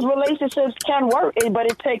long here. distance relationships can work, but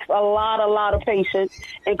it takes a lot of patience,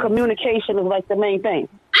 and communication is like the main thing.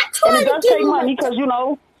 And it does take money because, you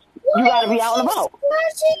know, you got to be out and about.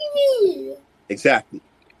 Exactly.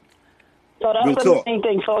 So that's Real the talk. main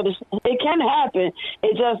thing. So it can happen.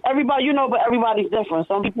 It just, everybody, you know, but everybody's different.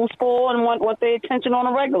 Some people spoil and want their attention on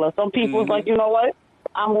a regular. Some people's like, you know what?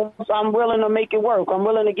 I'm willing to make it work. I'm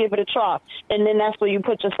willing to give it a try. And then that's where you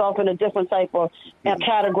put yourself in a different type of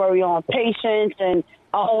category on patience and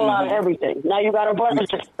a whole lot of everything. Now you got to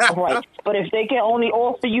balance yourself right. But if they can only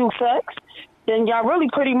offer you sex, then y'all really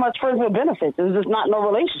pretty much friends with benefits. It's just not no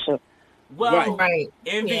relationship. Well, Right.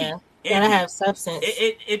 Envy, Yeah. Envy, Gotta have substance.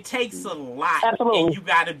 it takes a lot, Absolutely. and you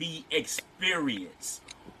got to be experienced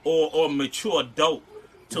or mature adult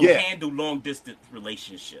to Yeah. handle long distance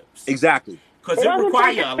relationships. Exactly. Because It it doesn't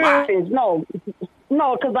requires take a lot. experience.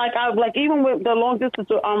 No, because like even with the long distance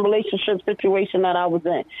relationship situation that I was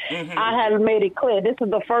in, I had made it clear this is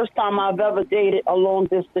the first time I've ever dated a long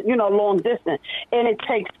distance, and it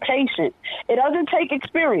takes patience. It doesn't take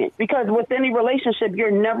experience because with any relationship,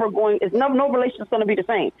 you're never going. No relationship's going to be the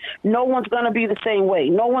same. No one's going to be the same way.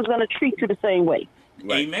 No one's going to treat you the same way.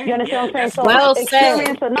 Right. Amen. You understand what I'm saying? that's So Well said.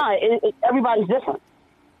 experience or not, everybody's different.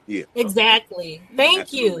 Yeah. Exactly. Thank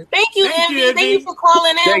Absolutely. you. Thank you, Thank you, Envy. Thank you Envy. for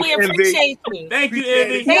calling in. Thanks, We Envy. appreciate you. Thank you, Appreciate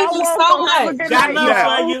Envy. it. Thank you so Have a much. good Got night, love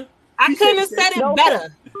Yeah. for you. I couldn't have said it No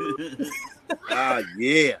better.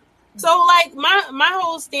 Yeah. So, like, my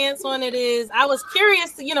whole stance on it is, I was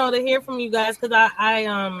curious to hear from you guys because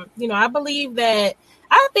I believe that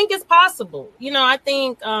I think it's possible. I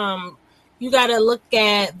think you got to look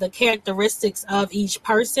at the characteristics of each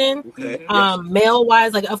person. Okay. Male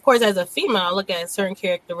wise, like, of course, as a female, I look at certain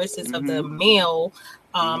characteristics of the male,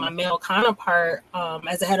 my male counterpart.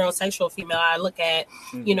 As a heterosexual female, I look at,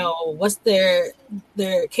 what's their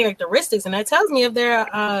characteristics, and that tells me if they're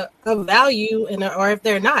of value or if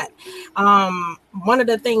they're not. One of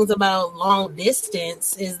the things about long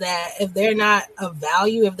distance is that if they're not of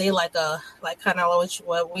value, if they like kind of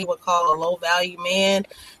what we would call a low value man,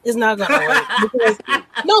 it's not gonna work. Because,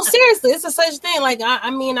 no, seriously, it's a such thing. Like you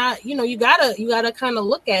gotta kind of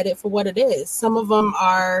look at it for what it is. Some of them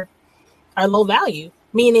are low value,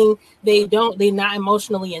 meaning they're not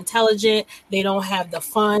emotionally intelligent. They don't have the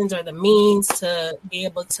funds or the means to be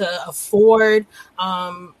able to afford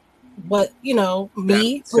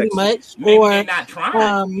pretty much. Maybe or they're not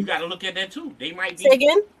trying. You got to look at that too. They might be. Say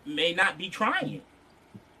again? May not be trying.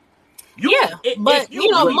 But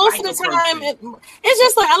really most like of the a time, person- it's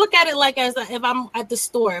just like I look at it like as if I'm at the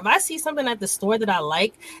store. If I see something at the store that I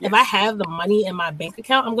like, if I have the money in my bank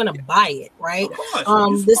account, I'm gonna buy it, right? Of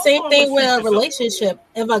course. The same thing always with treat a yourself. relationship.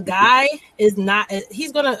 If a guy is not,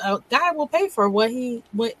 a guy will pay for what he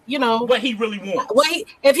what he really wants.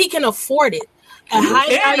 if he can afford it. A You high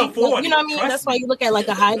can value, afford you know it, what I mean? trust That's why me. you look at like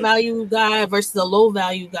a high value guy versus a low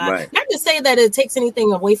value guy. Right. Not to say that it takes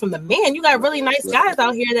anything away from the man. You got really nice guys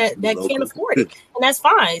out here that can't afford it, and that's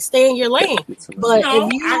fine. Stay in your lane. But No,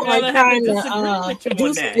 if you I are gotta have trying to to disagree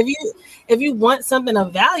with you on that. if you want something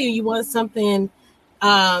of value, you want something,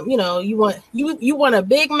 you want a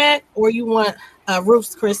Big Mac or you want a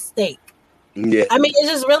Ruth's Chris steak. Yeah. I mean, it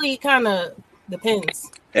just really kind of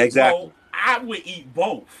depends. Exactly. So I would eat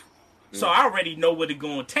both. So I already know what it's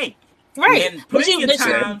going to take. Right. And plenty of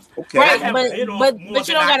times, Okay. I Right, have bit off but more you than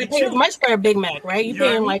don't I got to can pay as chew. much for a Big Mac, right? You're You know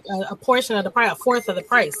paying what like a portion of the price, a fourth of the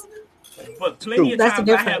price. But plenty of That's the times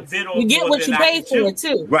I have difference. bit off You get more what than you I pay can for chew. it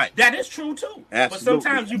too. Right. That is true too. Absolutely. But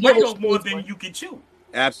sometimes you You get bite what off you more pay than for. you can chew.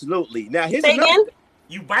 Absolutely. Now here's Say another again? thing.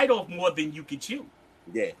 You bite off more than you can chew.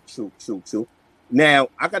 Yeah, true. Now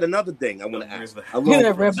I got another thing I want to Where's ask. the- Along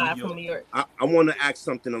You're a with- ribeye from New York. I want to ask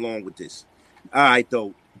something along with this. All right,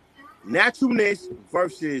 though. Naturalness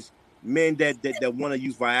versus men that want to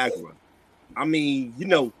use Viagra. I mean,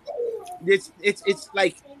 it's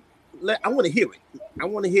like I want to hear it. I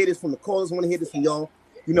want to hear this from the callers. I want to hear this from y'all.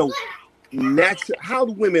 Natural. How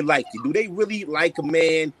do women like it? Do they really like a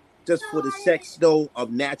man just for the sex though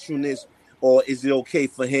of naturalness, or is it okay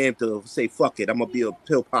for him to say fuck it? I'm gonna be a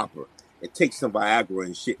pill popper and take some Viagra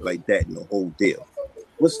and shit like that and the whole deal.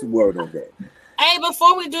 What's the word on that? Hey,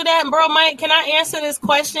 before we do that, bro, Mike, can I answer this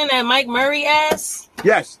question that Mike Murray asked?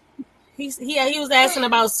 Yes. He was asking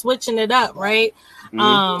about switching it up, right?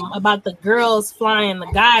 About the girls flying the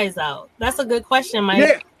guys out. That's a good question, Mike.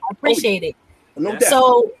 Yeah. I appreciate it. No doubt.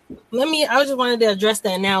 So I just wanted to address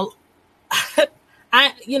that now.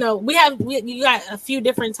 You got a few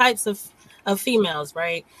different types of females,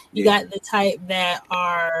 right? You got the type that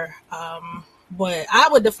are what I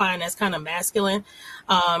would define as kind of masculine,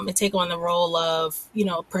 and take on the role of,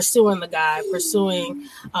 pursuing the guy, pursuing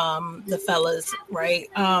the fellas, right?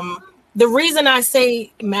 The reason I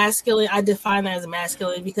say masculine, I define that as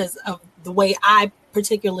masculine because of the way I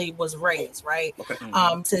particularly was raised, right?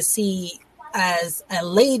 Okay. To see as a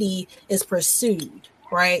lady is pursued,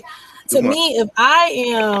 right? To me, if I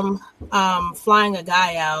am flying a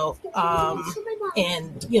guy out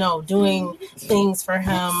and, doing things for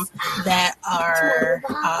him that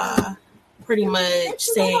are pretty much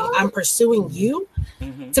saying I'm pursuing you,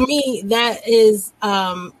 to me, that is,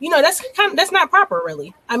 that's not proper,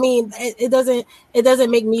 really. I mean, it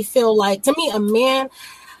doesn't make me feel like, to me, a man,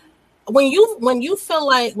 when you feel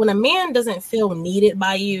like, when a man doesn't feel needed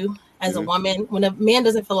by you as a woman, when a man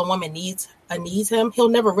doesn't feel a woman needs him, he'll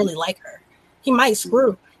never really like her. He might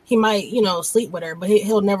he might, sleep with her, but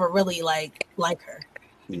he'll never really like her.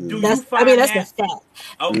 That's the fact.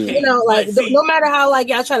 Okay. No matter how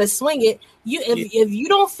y'all try to swing it, if you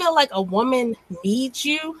don't feel like a woman needs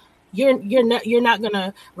you, you're not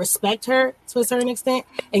gonna respect her to a certain extent,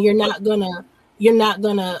 and you're not gonna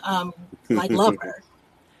love her.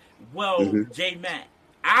 Well, J Mac,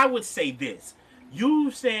 I would say this.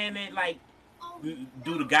 You saying it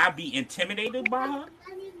do the guy be intimidated by her?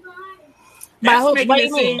 That's making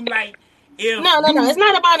it seem like No. It's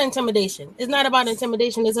not about intimidation. It's not about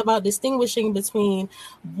intimidation. It's about distinguishing between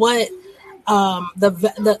what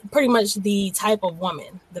the pretty much the type of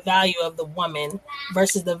woman, the value of the woman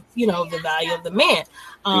versus the the value of the man.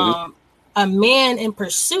 A man in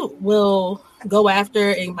pursuit will go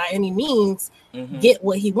after and by any means get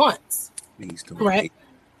what he wants. Right.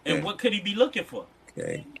 And what could he be looking for?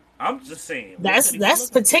 Okay. I'm just saying. That's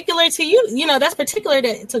particular to you. That's particular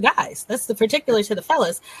to guys. That's the particular to the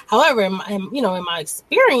fellas. However, in my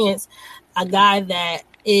experience, a guy that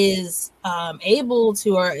is able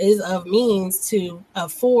to or is of means to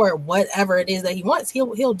afford whatever it is that he wants,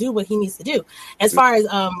 he'll do what he needs to do. As far as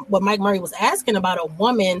what Mike Murray was asking about a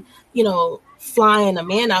woman, flying a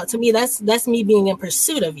man out, to me, that's me being in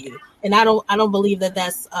pursuit of you, and I don't believe that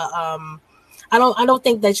that's I don't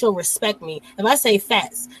think that you'll respect me. If I say,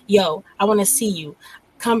 Fats, yo, I want to see you.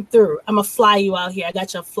 Come through. I'm going to fly you out here. I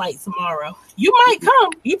got your flight tomorrow. You might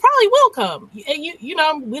come. You probably will come.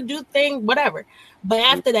 We'll do thing, whatever. But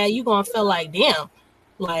after that, you're going to feel like, damn,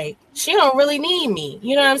 she don't really need me.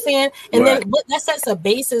 You know what I'm saying? And then that sets a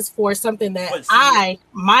basis for something that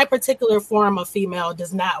my particular form of female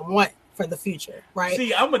does not want for the future, right?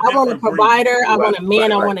 See, I want a provider. I want a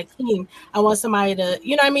man. I want a king. I want somebody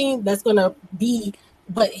to, that's going to be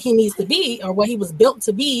what he needs to be or what he was built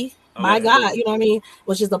to be. My God,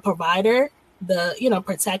 which is a provider, the,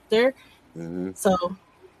 protector. So.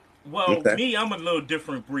 Well, me, I'm a little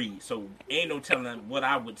different breed, so ain't no telling what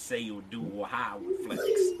I would say or do or how I would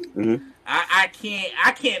flex.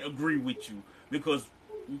 I can't agree with you because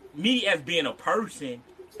me as being a person,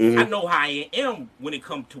 I know how I am when it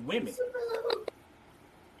comes to women.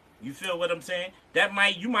 You feel what I'm saying?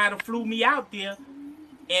 You might have flew me out there,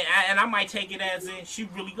 and I might take it as in she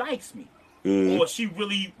really likes me, or she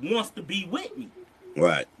really wants to be with me.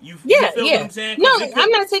 Right. You feel what I'm saying? No, I'm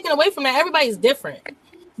not taking away from that. Everybody's different,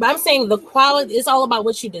 but I'm saying the quality. It's all about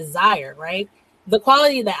what you desire, right? The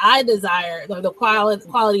quality that I desire, or the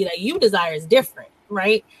quality that you desire, is different,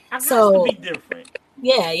 right? I got to be different.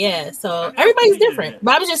 Yeah. So everybody's different,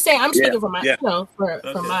 but I'm just saying I'm speaking from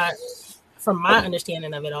my, from my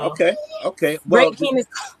understanding of it all. Okay. Well,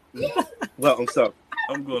 well, I'm sorry.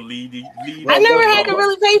 I'm gonna lead you. I never had to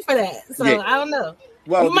really pay for that, so I don't know.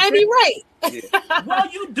 Well, you might be right. Well,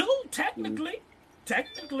 you do technically.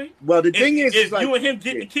 Well, the thing is, if you and him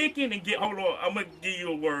get the kicking and hold on, I'm gonna give you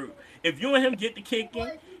a word. If you and him get the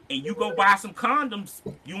kicking and you go buy some condoms,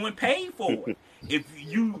 you ain't pay for it. If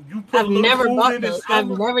you put I've never bought those. I've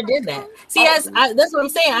never did that. See, that's what I'm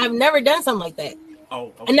saying. I've never done something like that.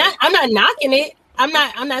 Oh, okay. And I'm not knocking it. I'm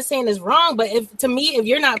not saying it's wrong. But if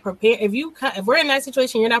you're not prepared, if we're in that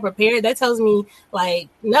situation, you're not prepared. That tells me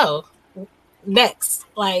no. Next,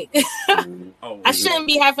 I shouldn't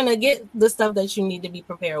be having to get the stuff that you need to be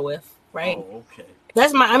prepared with, right? Oh, okay.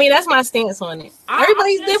 That's my stance on it.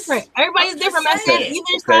 Everybody's different. Everybody's different. I said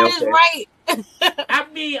either side is right.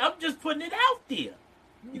 I'm just putting it out there.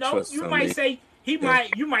 You might say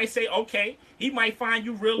you might say, okay, he might find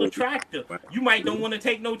you real attractive. You might don't want to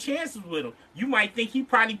take no chances with him. You might think he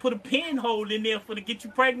probably put a pinhole in there to get you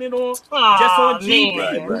pregnant on just on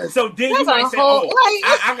GB. Right. So then you might say,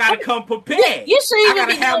 I gotta come prepared. You shouldn't even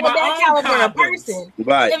be dealing with that caliber of person.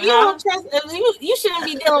 Right. If you don't trust, you shouldn't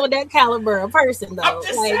be dealing with that caliber of person though. I'm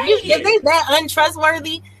just saying. If they that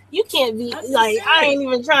untrustworthy, you can't be I ain't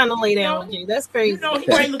even trying to lay down with you. That's crazy. He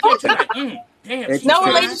might look at you like, Damn, she No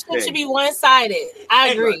fine. relationship should be one-sided. I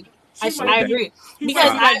agree. I agree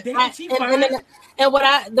because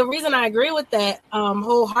the reason I agree with that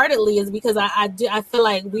wholeheartedly is because I feel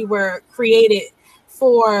like we were created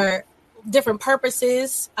for different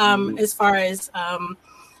purposes as far as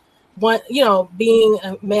being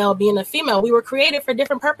a male, being a female. We were created for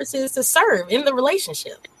different purposes to serve in the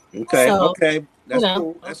relationship. Okay, so, that's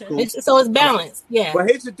cool. That's cool. So it's balanced, yeah. But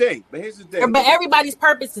here's the thing. But everybody's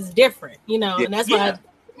purpose is different, and that's why.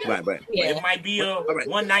 Right. Yeah. It might be a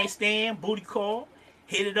one night stand, booty call,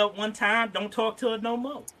 hit it up one time, don't talk to her no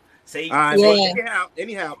more. Say, anyhow.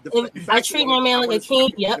 I treat my man like a king.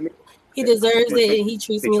 Yep. He deserves it, and he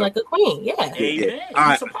treats me like a queen. Yeah. All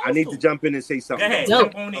right, I need to jump in and say something. Go ahead,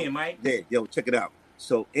 jump on in, Mike. Yo, check it out.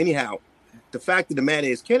 So anyhow, the fact of the matter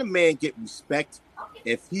is, can a man get respect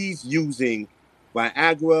if he's using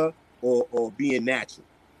Viagra or being natural?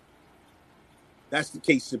 That's the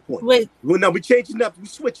case in point. We're changing up. We're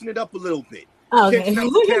switching it up a little bit. Okay.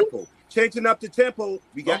 Changing up the tempo.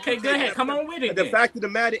 We got go ahead. Come on with it. The fact of the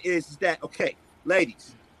matter is that, okay,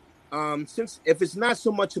 ladies, since if it's not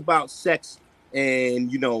so much about sex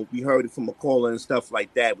and, we heard it from a caller and stuff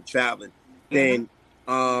like that with traveling, then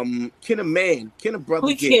can a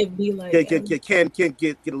brother get a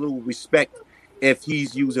little respect if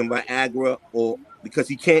he's using Viagra or because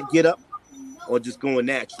he can't get up or just going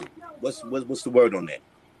natural? What's the word on that?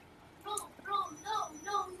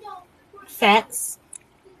 Facts.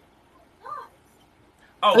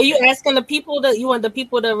 Oh, are you asking the people you want the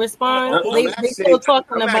people to respond? They still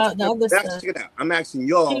talking about the other stuff. Check it out. I'm asking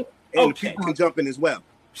y'all, and the people can jump in as well.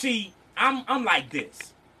 See, I'm like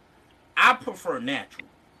this. I prefer natural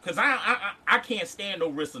because I can't stand no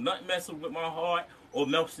risk of nothing messing with my heart or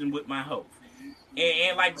messing with my health.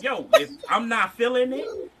 And like, yo, if I'm not feeling it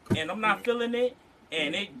and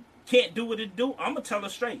it can't do what it do, I'm gonna tell her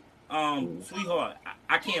straight, sweetheart,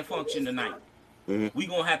 I can't function tonight. Mm-hmm. We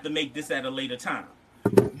gonna have to make this at a later time.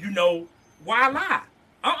 Why lie?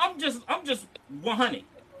 I'm just 100.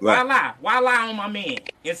 Right. Why lie on my man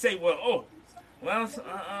and say, honey,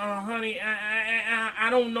 I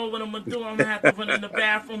don't know what I'm gonna do. I'm gonna have to run in the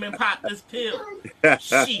bathroom and pop this pill.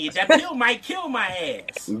 Shit, that pill might kill my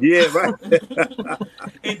ass. Yeah, right.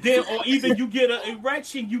 And then, or even you get an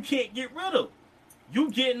erection you can't get rid of. You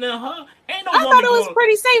getting in her? Ain't no I woman thought it was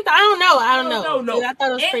pretty safe. I don't know. No. I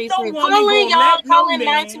thought it was ain't pretty no safe. Call in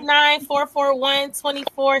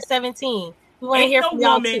 929-441-2417. We want to hear from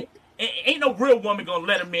y'all too. Ain't no real woman gonna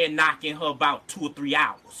let a man knock in her about 2 or 3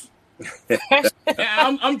 hours.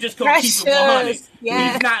 I'm just gonna keep it 100.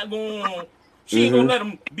 Yeah. He's not going. She ain't gonna let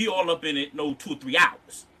him be all up in it 2 or 3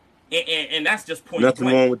 hours. And that's just point. Nothing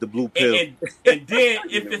wrong with the blue pill. And then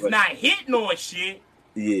if it's not hitting on shit,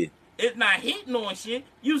 it's not hitting on shit.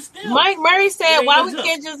 You still. Mike Murray said, "Why we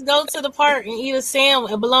can't just go to the park and eat a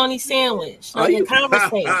bologna sandwich, and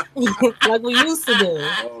conversate like we used to do?"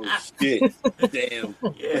 Oh shit! Damn.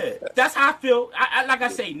 Yeah, that's how I feel. I like I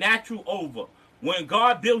say, natural over. When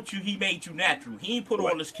God built you, He made you natural. He ain't put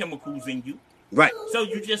all those chemicals in you. Right. So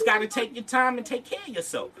you just got to take your time and take care of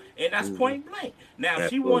yourself, and that's point blank. Now, if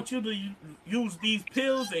she wants you to use these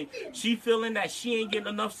pills, and she feeling that she ain't getting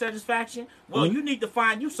enough satisfaction, well, you need to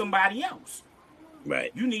find you somebody else.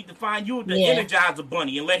 Right. You need to find you the Energizer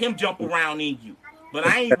Bunny and let him jump around in you. But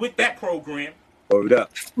I ain't with that program. Hold up.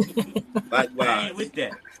 Likewise. I ain't with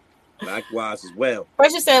that. Likewise as well.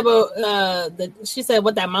 First she said, she said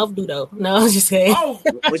what that mouth do though. No, I was just saying. Oh,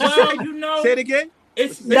 well, say it again. She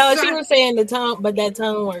was saying the tongue, but that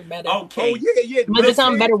tongue work better. Okay. Oh yeah. But the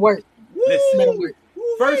tongue better work. Better work.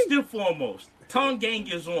 First and foremost, tongue gang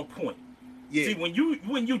is on point. Yeah. See, when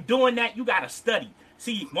you doing that, you gotta study.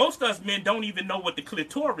 See, most of us men don't even know what the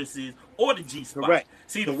clitoris is or the G-spot. Correct.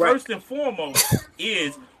 See, the first and foremost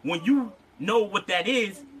is when you know what that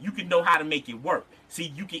is, you can know how to make it work.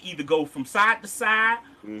 See, you can either go from side to side,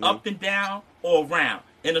 up and down, or around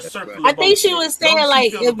in a circle. I think she was saying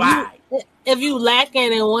like if you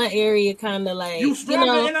lacking in one area, kind of like you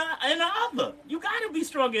stronger in the other. You gotta be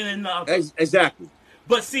stronger in the other. Exactly.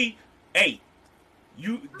 But see,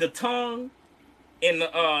 the tongue and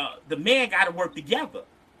the man got to work together.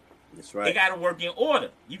 That's right. They got to work in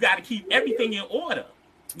order. You got to keep everything in order.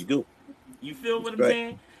 You do. You feel what I'm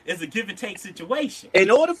saying? It's a give and take situation. In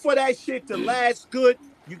order for that shit to last good,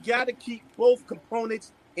 you got to keep both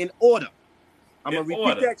components in order. I'm going to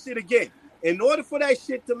repeat that shit again. In order for that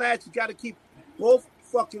shit to last, you got to keep both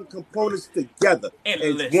fucking components together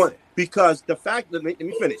as one. Because the fact, let me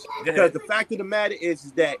finish. Because the fact of the matter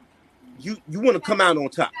is that you want to come out on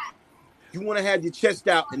top. You want to have your chest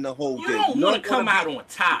out in the whole game. You don't want to come out on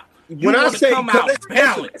top. when I say come out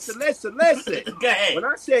balanced. Listen. Go ahead. When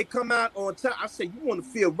I say come out on top, I say you want to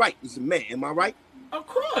feel right as a man. Am I right? Of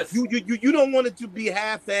course. You don't want it to be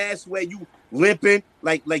half-assed where you limping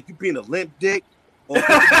like you being a limp dick or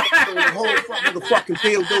the whole fucking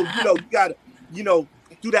deal. Though you gotta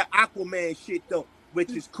do that Aquaman shit though,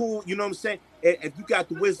 which is cool. You know what I'm saying? If you got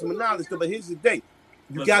the wisdom and knowledge, but here's the thing: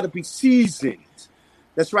 you gotta be seasoned.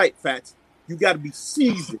 That's right, Fats. You gotta be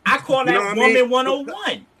seasoned. I call that Woman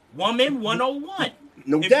 101. Woman 101.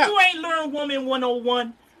 No if doubt. you ain't learned Woman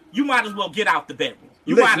 101, you might as well get out the bedroom.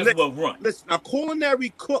 You might as well run. Listen, a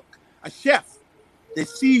culinary cook, a chef,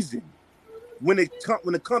 is seasoned when it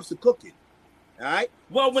comes to cooking. All right.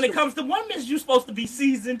 Well, when it comes to women, you're supposed to be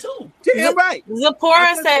seasoned too. Yeah, right.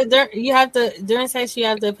 Zipporah said during sex you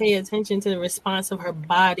have to pay attention to the response of her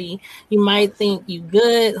body. You might think you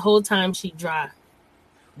good, whole time she dry.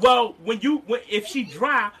 Well, if she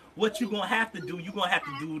dry, what you gonna have to do? You're gonna have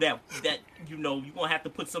to do that. You're gonna have to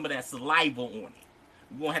put some of that saliva on it.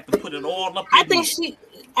 You're gonna have to put it all up. I think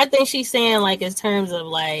she's saying like in terms of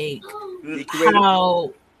like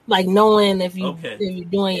how like knowing if you're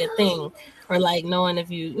doing your thing. Or like knowing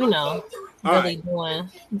if you really doing,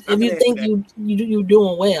 if you think you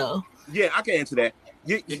doing well. Yeah, I can answer that.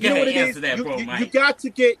 You know what it is? You got to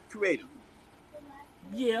get creative.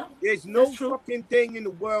 Yeah. There's no fucking thing in the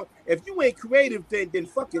world. If you ain't creative, then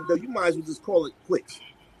fuck it though. You might as well just call it quits.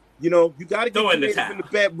 You got to get creative in the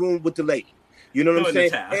bedroom with the lady. You know what I'm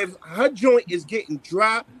saying? If her joint is getting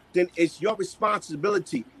dry, then it's your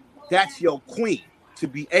responsibility. That's your queen to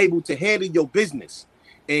be able to handle your business.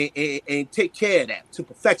 And take care of that to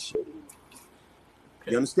perfection.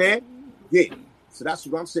 Okay. You understand? Yeah. So that's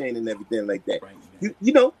what I'm saying and everything like that. Right.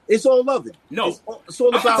 It's all loving. No, it's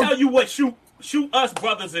all I'm about. gonna tell you what shoot us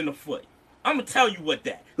brothers in the foot. I'm gonna tell you what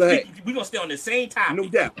that. Go ahead. We're gonna stay on the same topic. No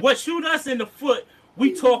doubt. What shoot us in the foot?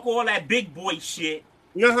 We talk all that big boy shit,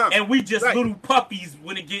 and we just little puppies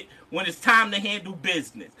when it's time to handle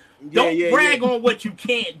business. Don't brag on what you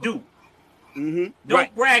can't do. Mm-hmm.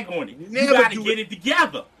 Don't brag on it. You gotta get it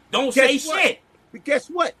together. Don't say shit. But guess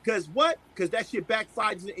what? Because that shit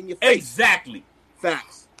backfires in your face. Exactly.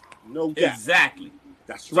 Facts. No doubt. Exactly.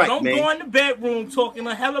 That's right, don't man. go in the bedroom talking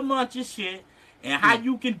a hella bunch of shit and how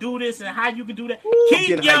you can do this and how you can do that.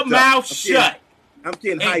 Keep your mouth shut. I'm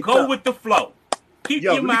getting hyped and go up. with the flow. Keep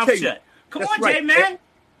your mouth shut. Come on, right. J-Man.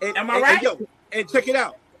 Am I right? And check it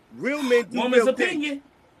out. Real men do Woman's real opinion. things.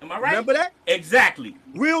 Am I right? Remember that? Exactly.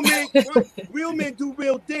 Real men do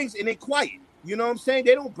real things and they quiet. You know what I'm saying?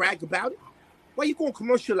 They don't brag about it. Why you gonna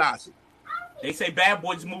commercialize it? They say bad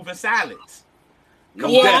boys move in silence.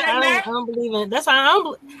 I don't believe in. That's why I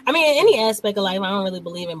don't. I mean, in any aspect of life, I don't really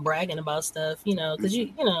believe in bragging about stuff. Because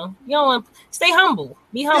you don't want to stay humble.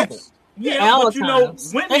 Be humble. Yes. Yeah, all but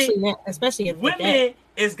times. Women, especially if women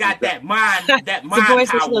has got that mind power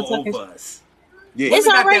over us. Yeah. It's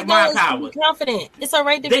all right to be confident. It's all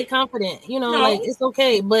right to be confident. Like it's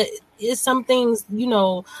okay, but it's some things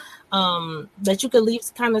that you could leave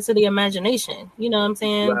kind of to the imagination. You know what I'm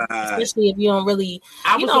saying? Right. Especially if you don't really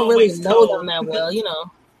know them that well.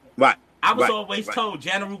 Right. I was always told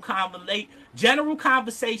general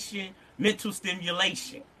conversation, mental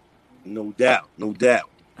stimulation. No doubt.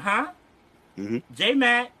 Huh? Mm-hmm.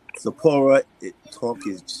 J-Man. Zipporah, talk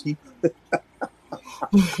is cheap.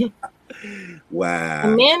 Wow. A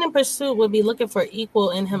man in pursuit would be looking for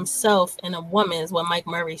equal in himself and a woman, is what Mike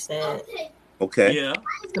Murray said. Okay. Yeah.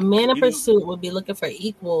 The man in pursuit would be looking for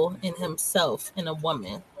equal in himself and a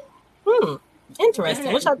woman.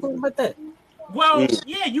 Interesting. What y'all think about that? Well,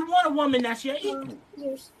 yeah, you want a woman that's your equal.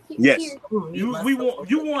 Yes. You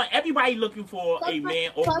want everybody looking for a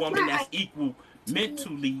man or woman that's equal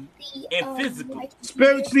mentally and physically.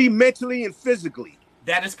 Spiritually, mentally, and physically.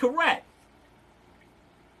 That is correct.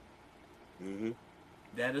 Mm-hmm.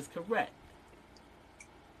 That is correct.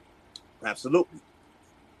 Absolutely.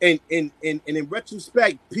 And in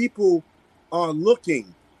retrospect, people are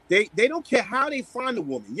looking. They don't care how they find a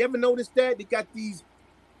woman. You ever notice that? They got these,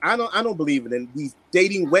 I don't believe it, in these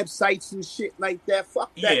dating websites and shit like that.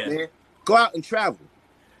 Fuck that, man. Go out and travel.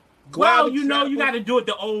 You got to do it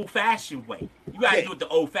the old-fashioned way. You got to do it the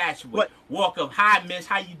old-fashioned way. Walk up, hi, miss,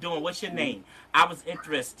 how you doing? What's your name? I was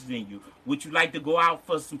interested in you. Would you like to go out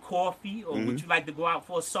for some coffee, or would you like to go out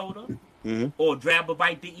for a soda, or grab a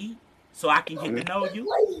bite to eat, so I can get to know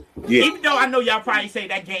you? Yeah. Even though I know y'all probably say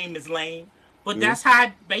that game is lame, but that's how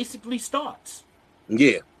it basically starts.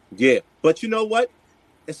 Yeah. But you know what?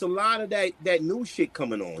 It's a lot of that new shit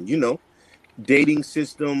coming on, dating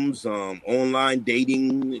systems, online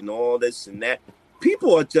dating and all this and that.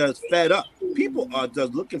 People are just fed up. People are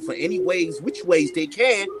just looking for which ways they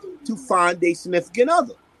can to find a significant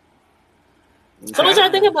other. So what y'all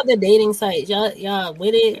think about the dating sites? Y'all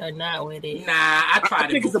with it or not with it? Nah, I tried it before. I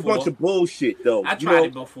think it's a bunch of bullshit, though. I tried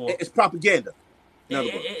it before. It's propaganda.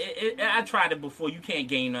 I tried it before. You can't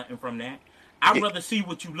gain nothing from that. I'd rather see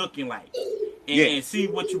what you looking like and see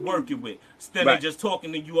what you working with. Instead of just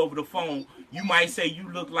talking to you over the phone, you might say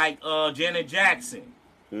you look like Janet Jackson.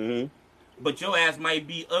 Mm-hmm. But your ass might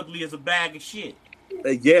be ugly as a bag of shit.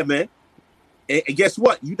 Yeah, man. And guess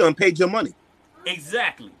what? You done paid your money.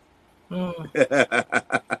 Exactly.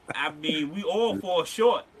 I mean, we all fall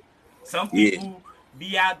short. Some people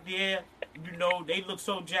be out there, you know, they look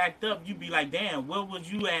so jacked up. You be like, damn, where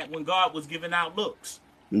was you at when God was giving out looks?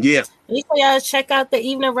 Yeah. Make sure y'all check out the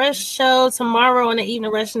Evening Rush show tomorrow on the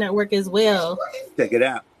Evening Rush Network as well. Check it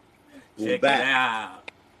out. Check it out.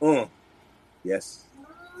 Yes.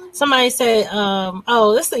 Somebody said,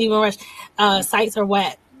 this is the Evening Rush. Sites are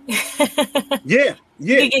whack. Yeah.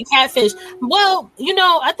 You get catfish. Well, you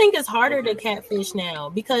know, I think it's harder to catfish now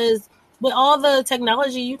because with all the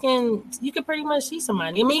technology, you can pretty much see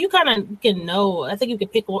somebody. I mean, you kind of can know. I think you can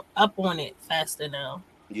pick up on it faster now.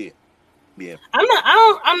 Yeah. I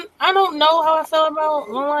don't know how I feel about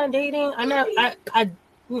online dating. I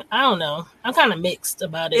don't know. I'm kind of mixed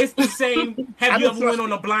about it. It's the same. Have you ever went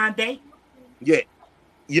on a blind date? Yeah.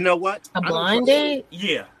 You know what? A blind date?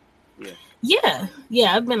 Yeah. Yeah,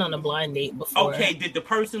 I've been on a blind date before. Okay, did the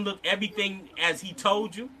person look everything as he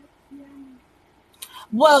told you?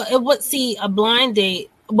 Well, a blind date,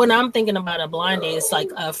 when I'm thinking about a blind date, it's like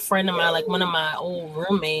a friend of mine, like one of my old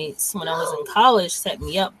roommates when I was in college set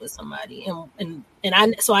me up with somebody. And I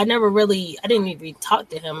didn't even talk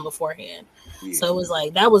to him beforehand. Yeah. So it was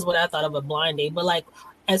like, that was what I thought of a blind date. But like,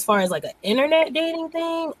 as far as like an internet dating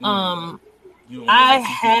thing, I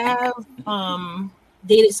have,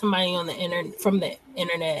 dated somebody on the internet from the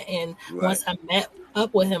internet, and once I met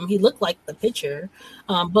up with him, he looked like the picture,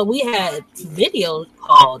 but we had video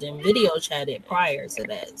called and video chatted prior to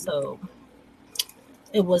that, so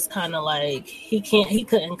it was kind of like he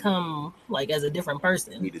couldn't come like as a different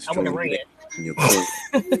person. I would have ran.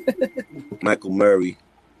 Michael Murray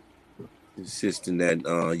insisting that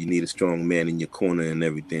you need a strong man in your corner and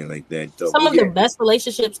everything like that. Some of the best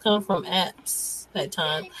relationships come from apps. That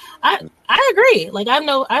time, I agree. Like I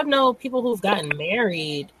know people who've gotten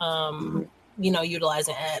married,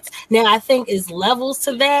 utilizing apps. Now I think is levels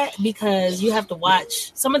to that because you have to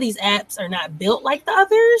watch. Some of these apps are not built like the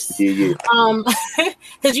others.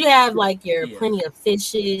 Because you have like your Plenty of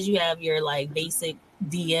Fishes, you have your like basic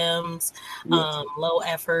DMs, low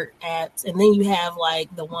effort apps, and then you have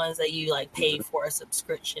like the ones that you like pay for a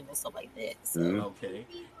subscription and stuff like that. So. Okay,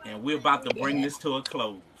 and we're about to bring this to a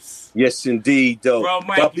close. Yes, indeed, though. Bro,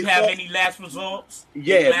 Mike, you have any last results?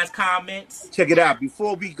 Yeah. Any last comments? Check it out.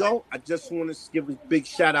 Before we go, I just want to give a big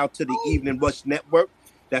shout out to the Evening Rush Network.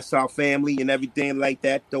 That's our family and everything like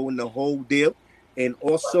that, throwing the whole deal. And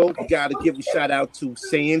also, we got to give a shout out to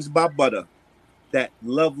Sayings by Butter, that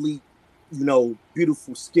lovely,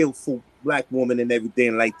 beautiful, skillful black woman and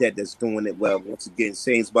everything like that that's doing it well. Once again,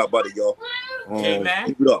 Sayings by Butter, y'all.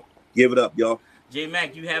 J-Mac? Give it up, y'all.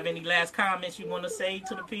 J-Mac, you have any last comments you want to say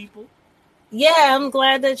to the people? Yeah, I'm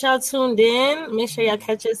glad that y'all tuned in. Make sure y'all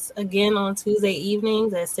catch us again on Tuesday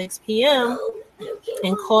evenings at 6 p.m.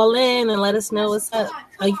 and call in and let us know what's up.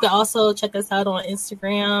 You can also check us out on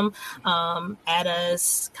Instagram, add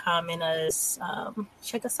us, comment us,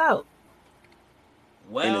 check us out.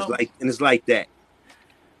 Well, and it's like that.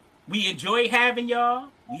 We enjoyed having y'all.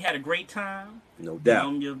 We had a great time. No doubt.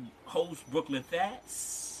 I'm your host, Brooklyn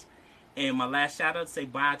Fats. And my last shout out, say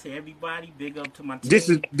bye to everybody. Big up to my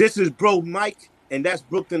team. This is Bro Mike, and that's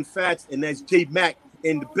Brooklyn Fats, and that's J-Mac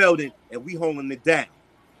in the building, and we holding it down.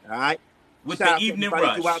 All right? With the Evening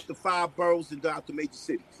Rush. Throughout the 5 boroughs and throughout the major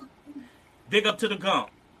cities. Big up to the Gump.